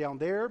 brought him down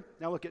there.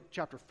 Now look at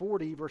chapter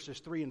 40, verses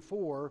 3 and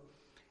 4.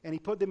 And he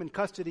put them in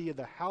custody of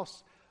the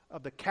house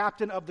of the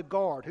captain of the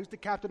guard. Who's the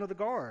captain of the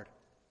guard?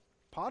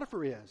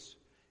 Potiphar is.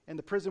 In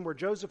the prison where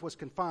Joseph was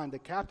confined, the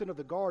captain of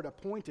the guard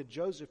appointed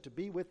Joseph to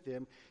be with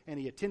them, and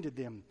he attended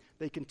them.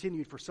 They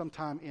continued for some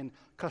time in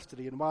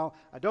custody. And while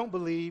I don't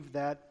believe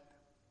that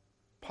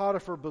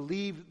Potiphar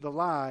believed the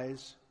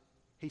lies,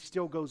 he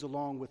still goes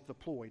along with the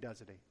ploy,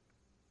 doesn't he?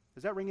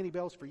 Does that ring any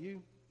bells for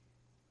you?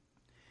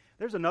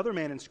 There's another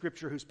man in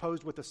Scripture who's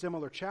posed with a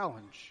similar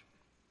challenge.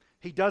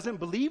 He doesn't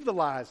believe the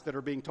lies that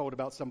are being told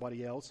about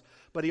somebody else,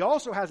 but he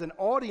also has an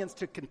audience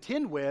to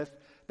contend with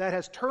that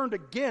has turned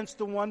against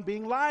the one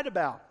being lied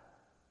about.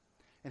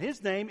 And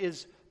his name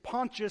is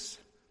Pontius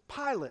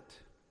Pilate.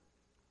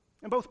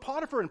 And both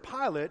Potiphar and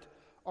Pilate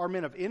are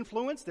men of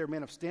influence. They're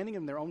men of standing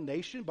in their own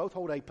nation. Both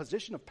hold a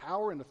position of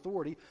power and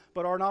authority,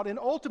 but are not in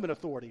ultimate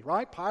authority,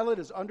 right? Pilate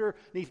is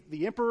underneath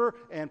the emperor,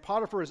 and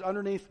Potiphar is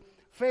underneath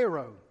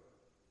Pharaoh.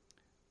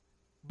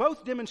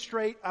 Both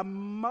demonstrate a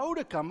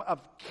modicum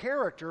of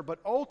character, but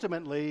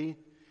ultimately,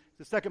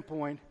 the second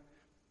point,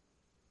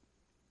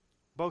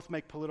 both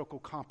make political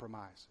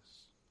compromises.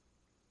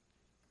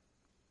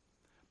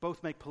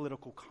 Both make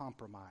political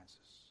compromises.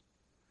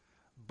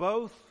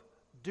 Both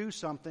do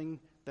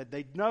something that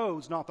they know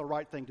is not the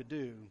right thing to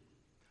do,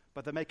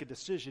 but they make a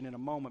decision in a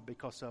moment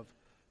because of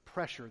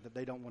pressure that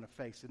they don't want to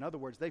face. In other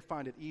words, they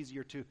find it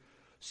easier to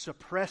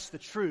suppress the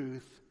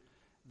truth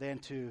than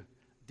to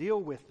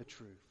deal with the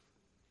truth.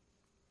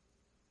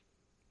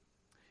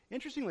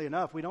 Interestingly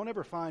enough, we don't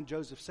ever find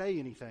Joseph say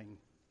anything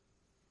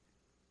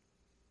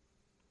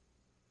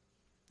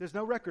There's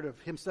no record of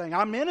him saying,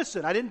 I'm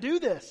innocent, I didn't do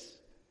this.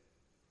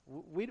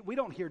 We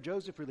don't hear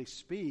Joseph really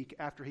speak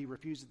after he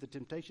refuses the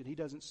temptation. He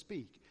doesn't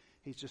speak.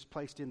 He's just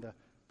placed in the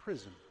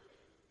prison.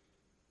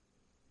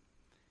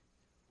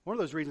 One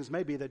of those reasons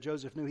may be that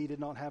Joseph knew he did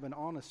not have an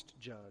honest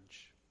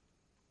judge.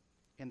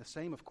 And the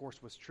same, of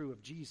course, was true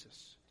of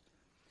Jesus.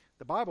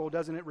 The Bible,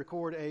 doesn't it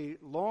record a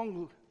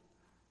long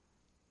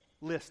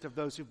list of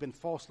those who've been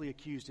falsely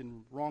accused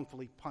and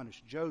wrongfully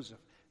punished? Joseph,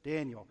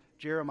 Daniel,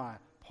 Jeremiah,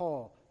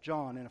 Paul,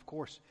 John, and of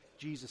course,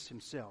 Jesus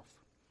himself.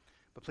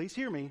 But please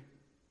hear me,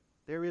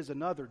 there is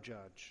another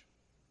judge,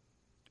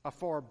 a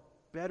far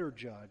better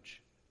judge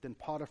than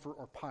Potiphar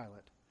or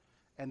Pilate.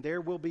 And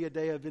there will be a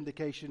day of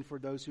vindication for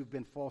those who've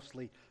been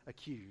falsely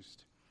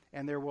accused.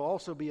 And there will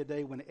also be a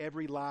day when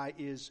every lie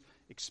is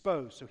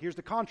exposed. So here's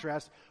the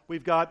contrast.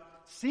 We've got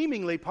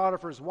seemingly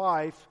Potiphar's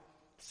wife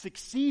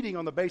succeeding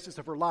on the basis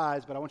of her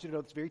lies, but I want you to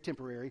know it's very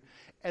temporary.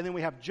 And then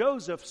we have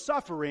Joseph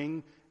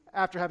suffering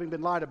after having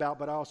been lied about,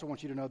 but I also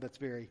want you to know that's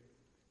very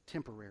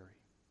temporary.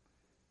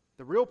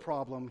 The real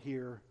problem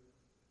here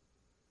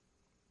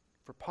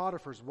for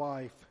Potiphar's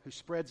wife who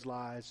spreads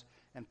lies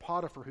and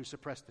Potiphar who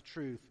suppressed the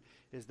truth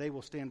is they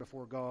will stand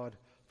before God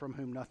from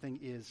whom nothing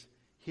is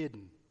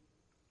hidden.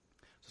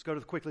 So let's go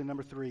to quickly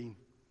number 3. I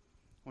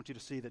want you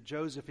to see that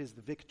Joseph is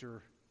the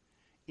victor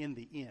in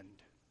the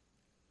end.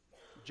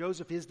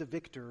 Joseph is the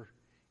victor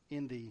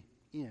in the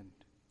end.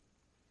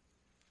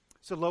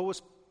 It's the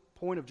lowest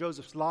point of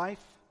Joseph's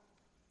life.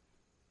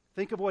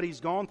 Think of what he's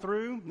gone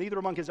through. Neither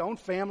among his own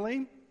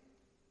family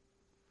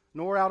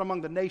nor out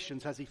among the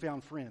nations has he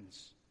found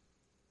friends.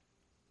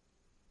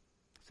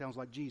 Sounds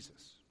like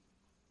Jesus.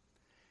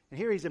 And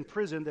here he's in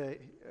prison. The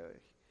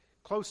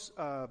close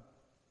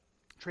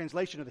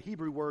translation of the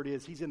Hebrew word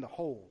is he's in the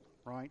hole,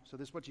 right? So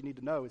this is what you need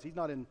to know is he's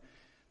not in,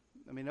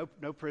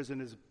 no prison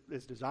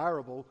is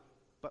desirable,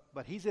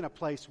 but he's in a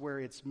place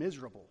where it's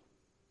miserable.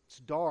 It's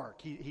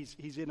dark.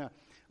 He's in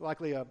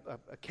likely a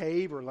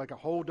cave or like a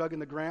hole dug in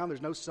the ground.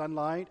 There's no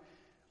sunlight.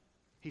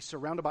 He's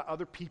surrounded by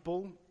other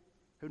people.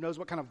 Who knows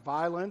what kind of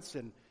violence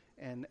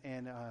and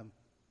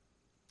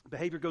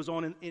behavior goes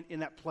on in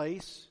that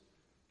place.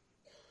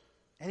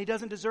 And he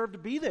doesn't deserve to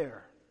be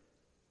there.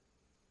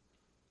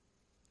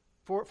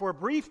 For a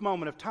brief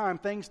moment of time,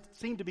 things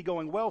seemed to be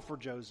going well for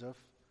Joseph.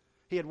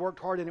 He had worked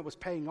hard and it was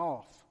paying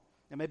off.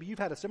 And maybe you've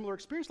had a similar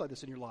experience like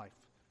this in your life.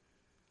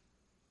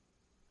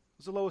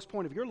 What's the lowest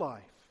point of your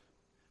life?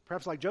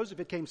 Perhaps like Joseph,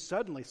 it came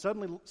sudden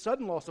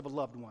loss of a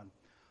loved one,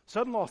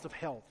 sudden loss of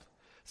health,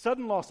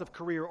 sudden loss of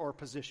career or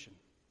position.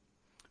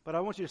 But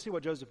I want you to see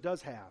what Joseph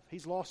does have.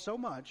 He's lost so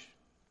much,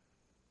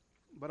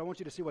 but I want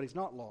you to see what he's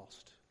not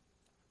lost.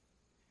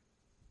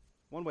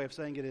 One way of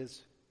saying it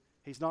is,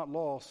 he's not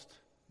lost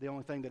the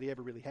only thing that he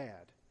ever really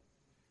had.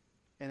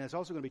 And it's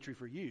also going to be true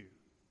for you.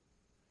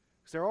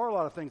 Because there are a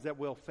lot of things that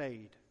will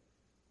fade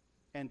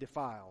and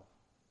defile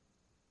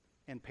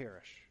and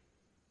perish.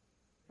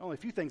 Only a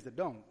few things that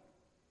don't.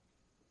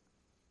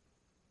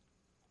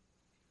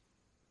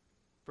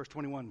 Verse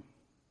 21,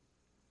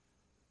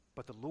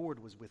 but the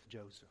Lord was with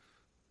Joseph.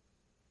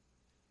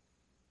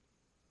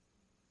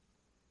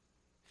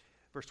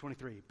 Verse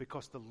 23,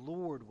 because the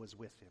Lord was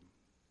with him.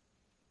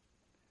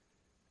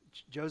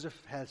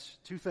 Joseph has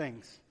two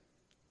things.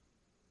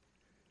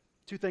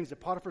 Two things that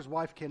Potiphar's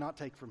wife cannot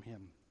take from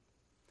him.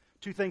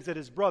 Two things that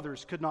his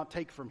brothers could not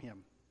take from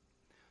him.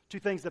 Two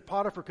things that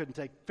Potiphar couldn't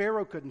take,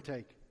 Pharaoh couldn't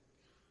take.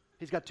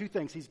 He's got two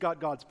things. He's got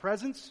God's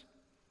presence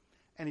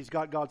and he's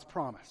got God's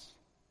promise.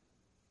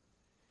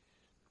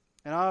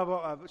 And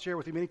I've shared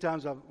with you many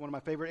times, one of my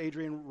favorite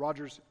Adrian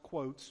Rogers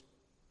quotes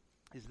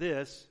is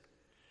this.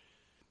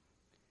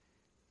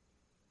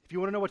 If you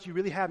want to know what you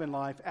really have in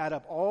life, add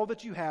up all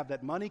that you have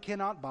that money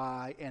cannot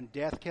buy and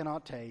death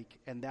cannot take,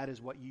 and that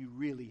is what you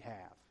really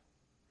have.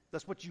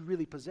 That's what you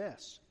really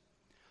possess.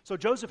 So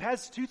Joseph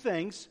has two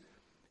things.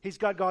 He's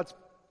got God's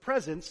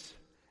presence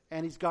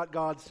and he's got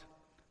God's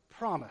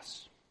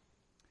promise.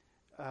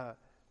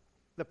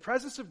 The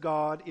presence of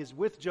God is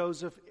with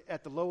Joseph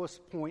at the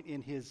lowest point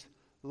in his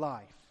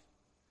life.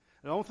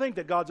 I don't think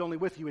that God's only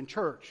with you in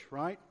church,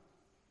 right?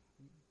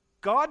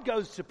 God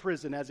goes to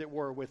prison, as it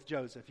were, with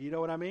Joseph. You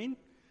know what I mean?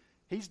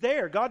 He's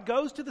there. God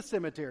goes to the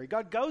cemetery.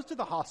 God goes to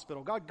the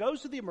hospital. God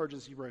goes to the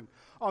emergency room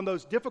on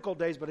those difficult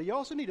days. But you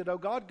also need to know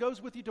God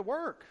goes with you to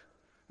work.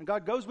 And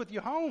God goes with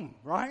you home,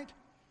 right?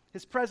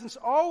 His presence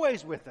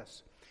always with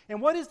us. And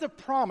what is the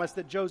promise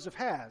that Joseph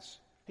has?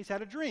 He's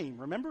had a dream,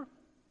 remember?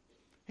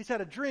 He's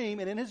had a dream,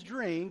 and in his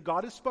dream,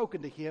 God has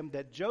spoken to him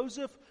that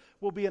Joseph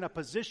will be in a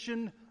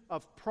position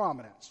of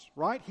prominence,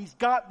 right? He's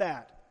got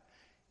that.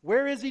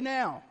 Where is he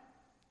now?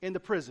 In the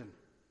prison.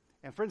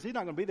 And friends, he's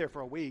not going to be there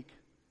for a week.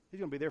 He's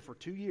going to be there for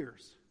 2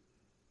 years.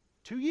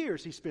 2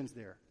 years he spends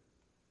there.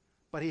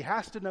 But he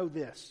has to know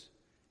this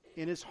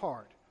in his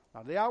heart.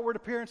 Not the outward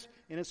appearance,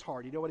 in his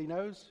heart. You know what he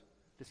knows?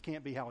 This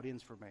can't be how it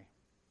ends for me.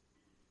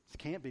 This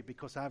can't be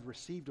because I've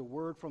received a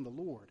word from the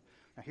Lord.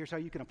 Now here's how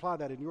you can apply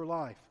that in your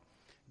life.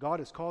 God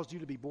has caused you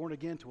to be born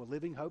again to a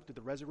living hope through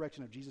the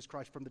resurrection of Jesus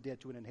Christ from the dead,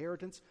 to an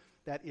inheritance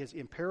that is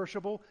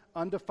imperishable,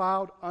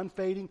 undefiled,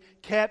 unfading,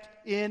 kept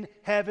in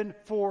heaven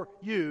for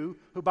you,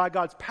 who by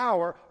God's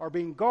power are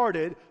being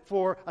guarded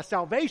for a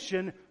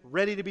salvation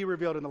ready to be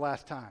revealed in the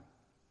last time.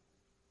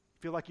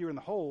 Feel like you're in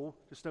the hole,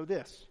 just know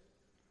this: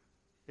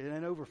 it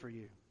ain't over for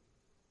you.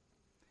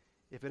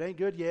 If it ain't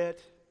good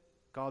yet,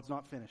 God's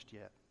not finished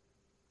yet.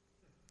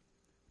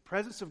 The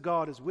presence of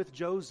God is with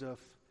Joseph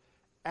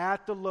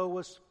at the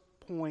lowest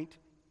point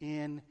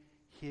in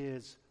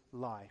his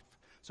life.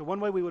 So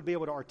one way we would be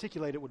able to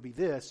articulate it would be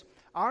this: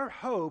 our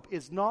hope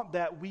is not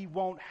that we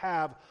won't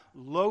have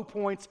low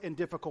points and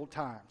difficult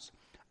times.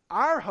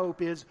 Our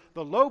hope is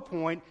the low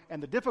point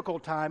and the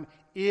difficult time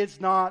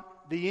is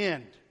not the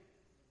end.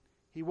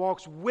 He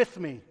walks with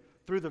me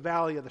through the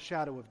valley of the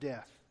shadow of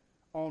death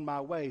on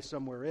my way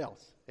somewhere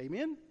else.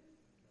 Amen?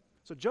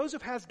 So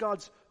Joseph has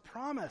God's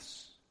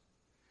promise.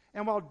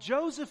 And while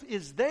Joseph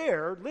is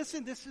there,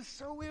 listen, this is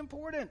so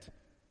important.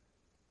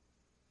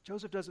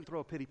 Joseph doesn't throw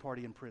a pity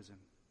party in prison.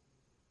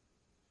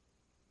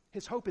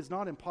 His hope is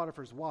not in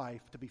Potiphar's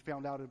wife to be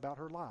found out about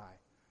her lie.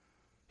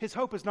 His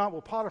hope is not,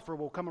 well, Potiphar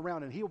will come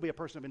around and he'll be a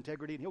person of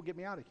integrity and he'll get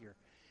me out of here.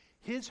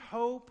 His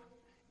hope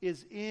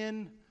is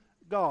in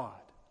God.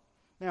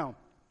 Now,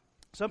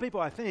 some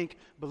people, I think,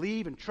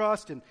 believe and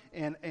trust and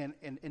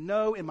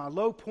know in my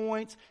low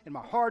points, in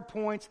my hard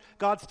points,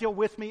 God's still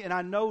with me, and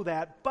I know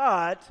that,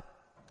 but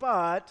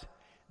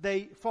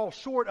they fall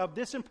short of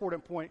this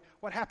important point.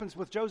 What happens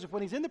with Joseph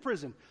when he's in the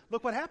prison?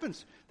 Look what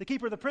happens. The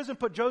keeper of the prison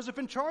put Joseph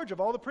in charge of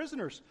all the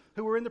prisoners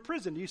who were in the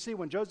prison. You see,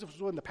 when Joseph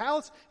was in the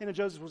palace and when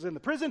Joseph was in the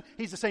prison,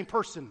 he's the same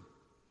person.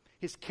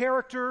 His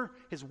character,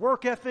 his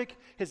work ethic,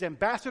 his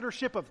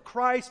ambassadorship of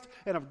Christ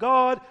and of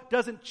God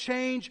doesn't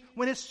change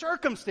when his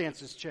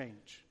circumstances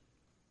change.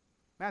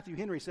 Matthew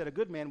Henry said, a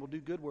good man will do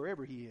good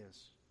wherever he is.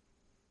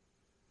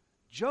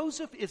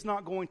 Joseph is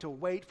not going to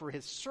wait for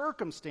his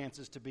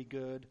circumstances to be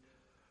good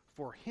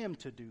for him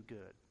to do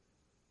good.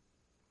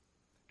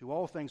 Do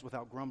all things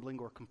without grumbling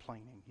or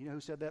complaining. You know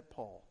who said that?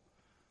 Paul.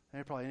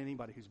 And probably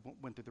anybody who's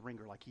went through the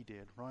ringer like he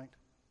did, right?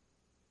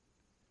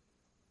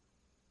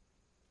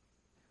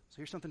 So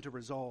here's something to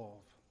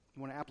resolve.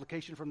 You want an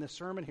application from this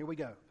sermon? Here we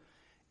go.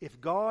 If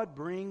God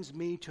brings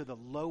me to the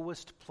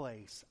lowest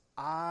place,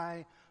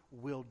 I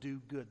will do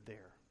good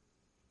there.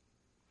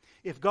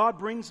 If God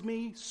brings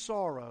me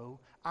sorrow,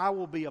 I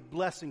will be a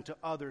blessing to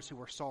others who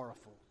are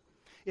sorrowful.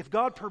 If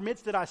God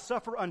permits that I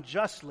suffer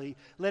unjustly,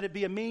 let it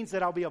be a means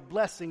that I'll be a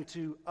blessing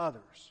to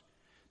others.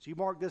 So you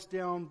mark this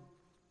down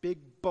big,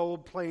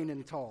 bold, plain,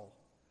 and tall.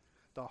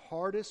 The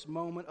hardest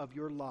moment of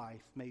your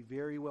life may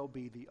very well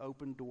be the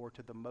open door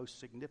to the most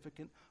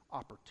significant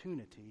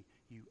opportunity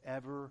you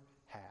ever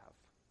have.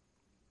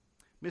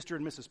 Mr.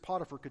 and Mrs.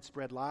 Potiphar could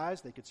spread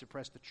lies. They could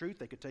suppress the truth.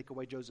 They could take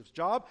away Joseph's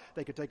job.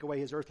 They could take away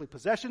his earthly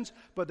possessions.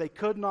 But they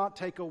could not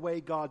take away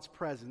God's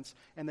presence.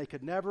 And they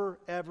could never,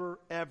 ever,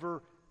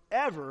 ever,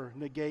 ever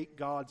negate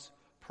God's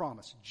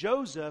promise.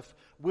 Joseph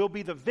will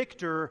be the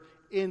victor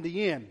in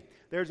the end.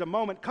 There's a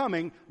moment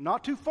coming,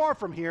 not too far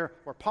from here,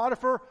 where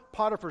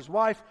Potiphar's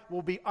wife,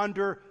 will be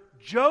under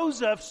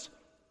Joseph's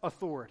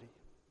authority.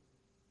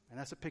 And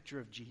that's a picture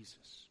of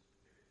Jesus.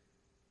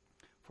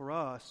 For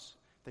us,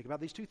 think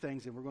about these two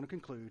things, and we're going to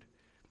conclude.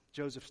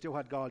 Joseph still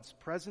had God's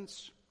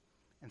presence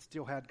and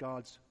still had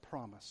God's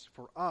promise.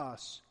 For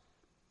us,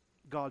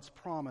 God's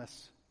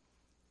promise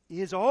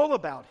is all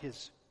about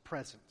his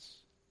presence.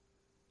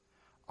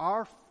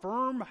 Our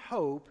firm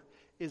hope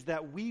is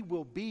that we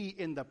will be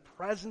in the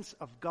presence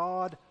of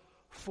God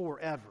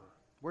forever.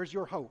 Where's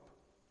your hope?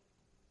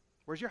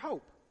 Where's your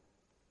hope?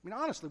 I mean,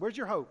 honestly, where's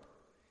your hope?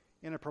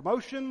 In a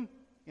promotion,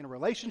 in a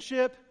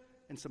relationship,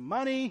 in some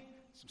money,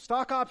 some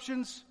stock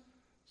options,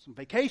 some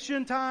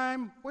vacation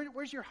time?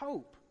 Where's your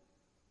hope?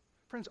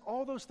 Friends,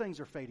 all those things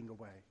are fading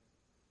away.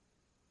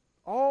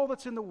 All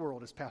that's in the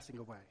world is passing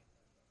away.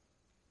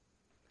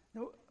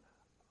 No,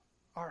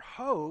 our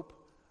hope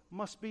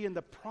must be in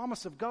the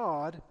promise of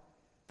God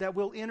that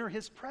we'll enter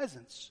his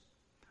presence,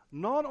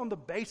 not on the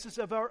basis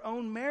of our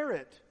own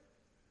merit.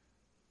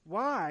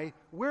 Why?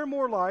 We're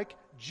more like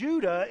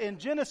Judah in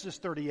Genesis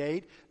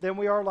 38 than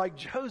we are like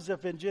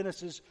Joseph in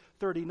Genesis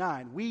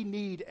 39. We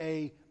need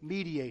a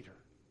mediator.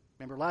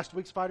 Remember last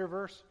week's fighter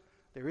verse?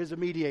 There is a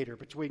mediator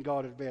between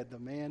God and man, the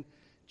man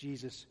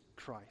Jesus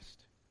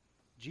Christ.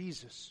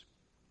 Jesus,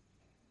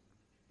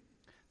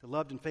 the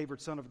loved and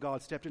favored Son of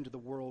God, stepped into the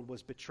world,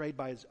 was betrayed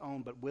by his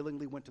own, but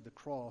willingly went to the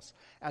cross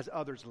as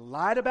others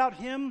lied about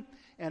him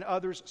and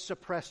others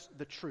suppressed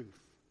the truth.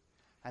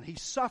 And he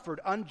suffered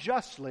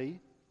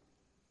unjustly,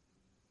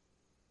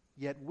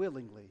 yet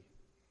willingly,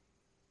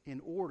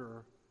 in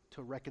order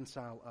to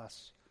reconcile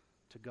us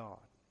to God.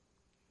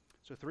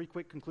 So 3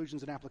 quick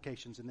conclusions and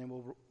applications, and then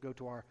we'll go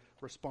to our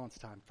response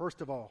time.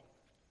 First of all,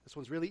 this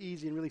one's really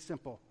easy and really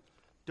simple.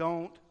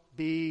 Don't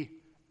be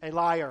a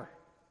liar.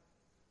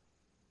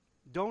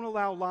 Don't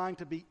allow lying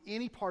to be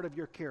any part of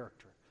your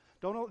character.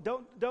 Don't.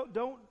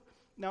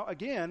 Now,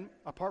 again,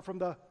 apart from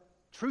the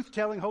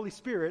truth-telling Holy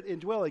Spirit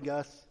indwelling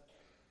us,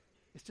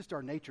 it's just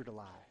our nature to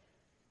lie.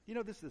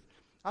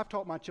 I've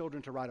taught my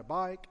children to ride a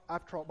bike.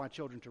 I've taught my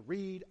children to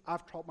read.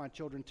 I've taught my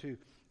children to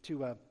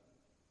have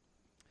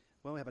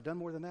I done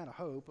more than that? I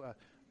hope.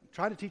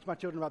 Trying to teach my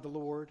children about the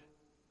Lord.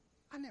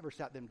 I never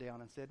sat them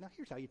down and said, now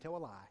here's how you tell a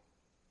lie.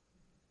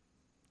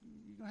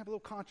 You're going to have a little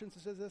conscience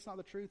that says that's not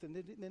the truth, and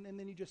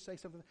then you just say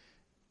something.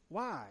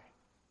 Why?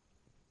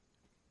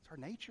 It's our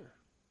nature.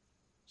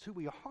 It's who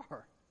we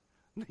are.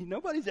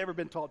 Nobody's ever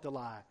been taught to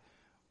lie.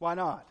 Why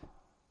not?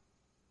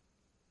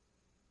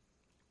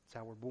 It's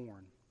how we're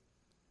born.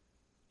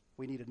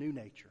 We need a new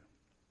nature.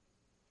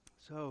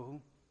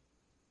 So,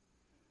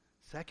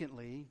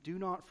 secondly, do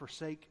not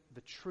forsake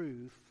the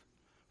truth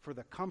for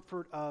the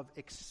comfort of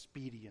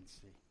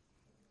expediency.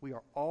 We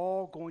are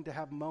all going to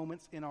have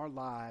moments in our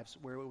lives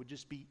where it would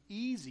just be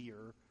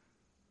easier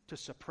to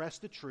suppress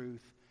the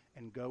truth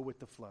and go with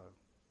the flow.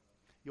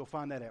 You'll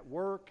find that at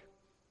work.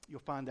 You'll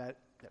find that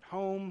at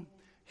home.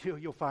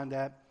 You'll find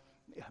that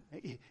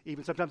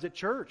even sometimes at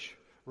church,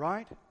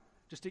 right?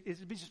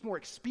 It'll be just more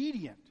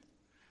expedient.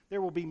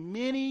 There will be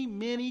many,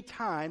 many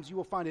times you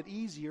will find it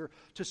easier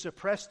to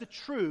suppress the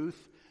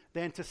truth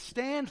than to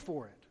stand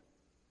for it.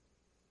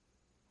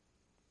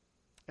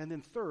 And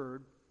then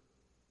third,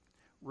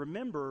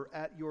 remember,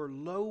 at your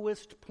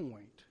lowest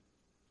point,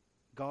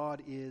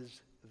 God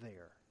is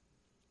there.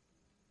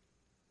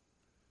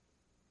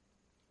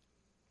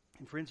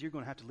 And friends, you're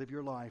going to have to live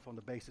your life on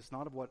the basis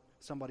not of what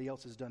somebody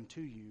else has done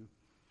to you,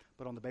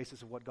 but on the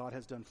basis of what God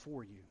has done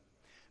for you.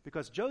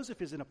 Because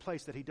Joseph is in a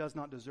place that he does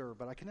not deserve.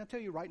 But can I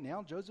tell you right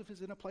now, Joseph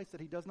is in a place that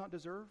he does not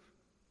deserve?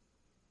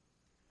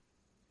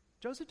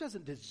 Joseph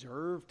doesn't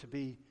deserve to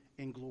be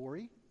in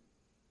glory,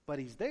 but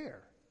he's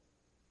there.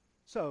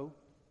 So,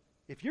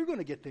 if you're going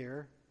to get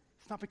there,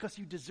 it's not because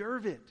you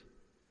deserve it.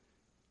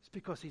 It's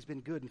because he's been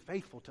good and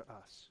faithful to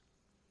us.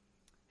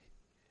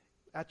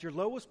 At your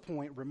lowest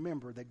point,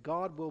 remember that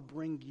God will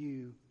bring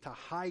you to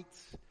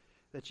heights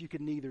that you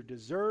can neither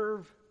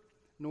deserve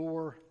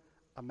nor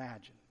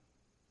imagine.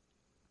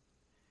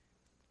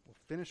 We'll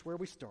finish where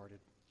we started.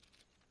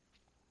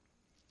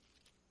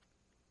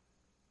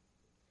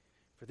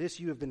 For this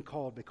you have been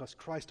called, because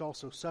Christ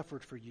also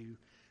suffered for you,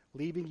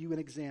 leaving you an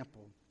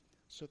example,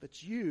 so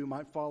that you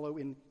might follow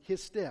in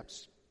his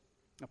steps.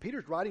 Now,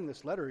 Peter's writing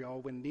this letter,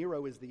 y'all, when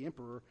Nero is the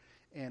emperor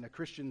and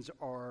Christians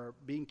are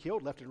being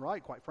killed left and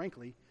right, quite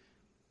frankly.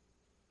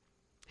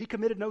 He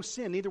committed no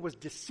sin, neither was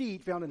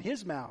deceit found in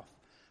his mouth.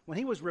 When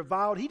he was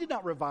reviled, he did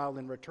not revile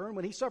in return.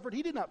 When he suffered,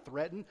 he did not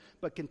threaten,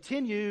 but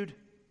continued,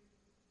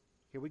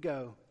 here we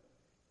go,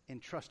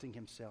 entrusting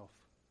himself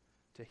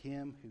to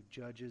him who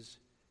judges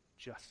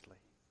justly.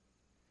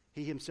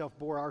 He himself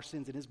bore our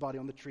sins in his body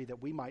on the tree,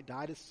 that we might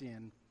die to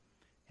sin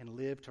and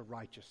live to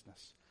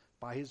righteousness.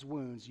 By his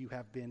wounds you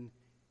have been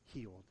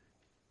healed.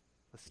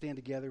 Let's stand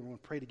together. We're going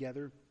to pray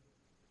together.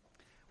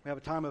 We have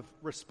a time of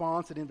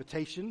response and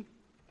invitation.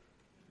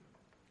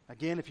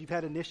 Again, if you've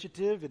had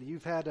initiative and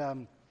you've had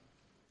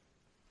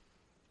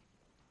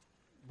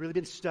really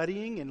been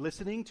studying and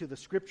listening to the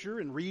Scripture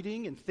and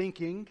reading and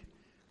thinking,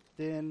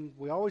 then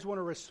we always want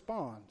to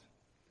respond.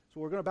 So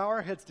we're going to bow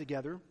our heads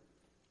together.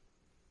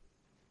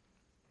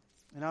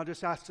 And I'll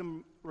just ask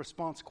some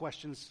response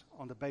questions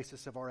on the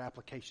basis of our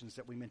applications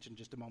that we mentioned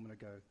just a moment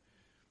ago.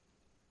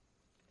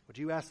 Would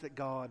you ask that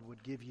God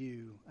would give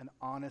you an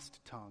honest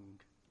tongue?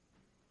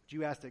 Would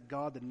you ask that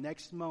God, the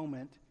next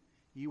moment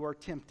you are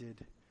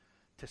tempted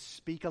to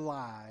speak a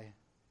lie,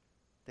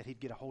 that he'd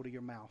get a hold of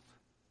your mouth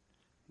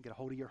and get a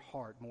hold of your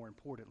heart, more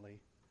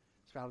importantly?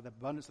 It's out of the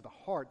abundance of the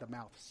heart the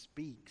mouth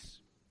speaks.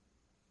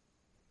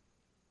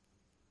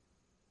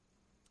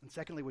 And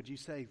secondly, would you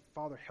say,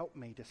 Father, help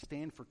me to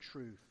stand for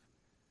truth,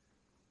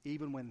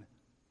 even when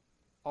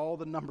all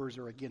the numbers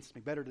are against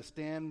me. Better to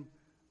stand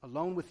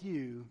alone with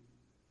you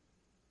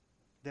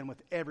than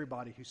with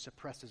everybody who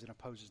suppresses and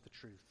opposes the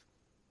truth.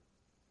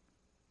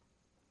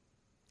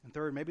 And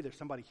third, maybe there's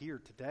somebody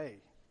here today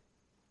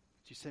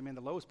that you say, man,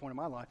 the lowest point of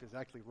my life is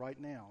actually right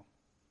now.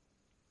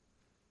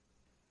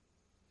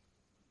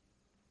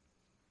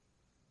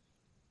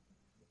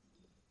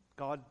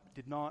 God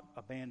did not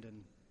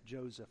abandon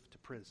Joseph to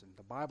prison.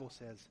 The Bible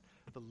says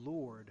the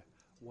Lord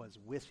was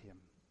with him.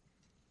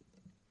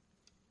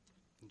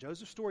 And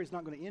Joseph's story is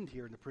not going to end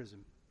here in the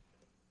prison.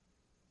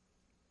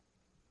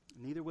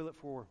 Neither will it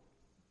for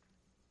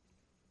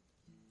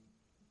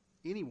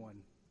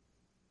anyone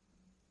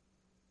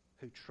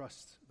who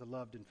trusts the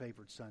loved and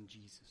favored Son,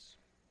 Jesus.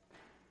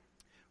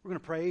 We're going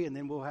to pray, and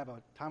then we'll have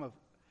a time of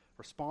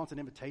response and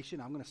invitation.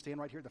 I'm going to stand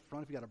right here at the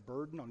front. If you got a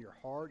burden on your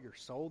heart, your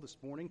soul this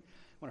morning,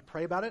 I want to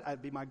pray about it.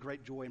 It'd be my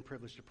great joy and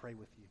privilege to pray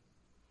with you.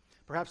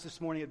 Perhaps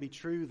this morning it'd be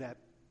true that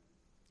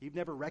you've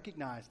never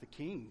recognized the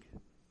King.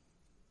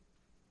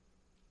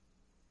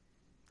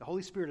 The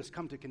Holy Spirit has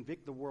come to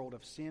convict the world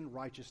of sin,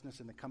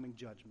 righteousness, and the coming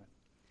judgment.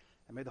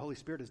 And may the Holy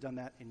Spirit has done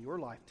that in your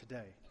life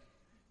today.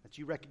 That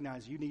you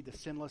recognize you need the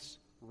sinless,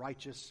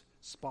 righteous,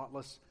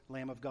 spotless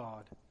Lamb of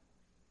God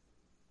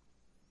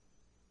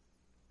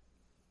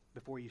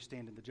before you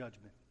stand in the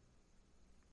judgment.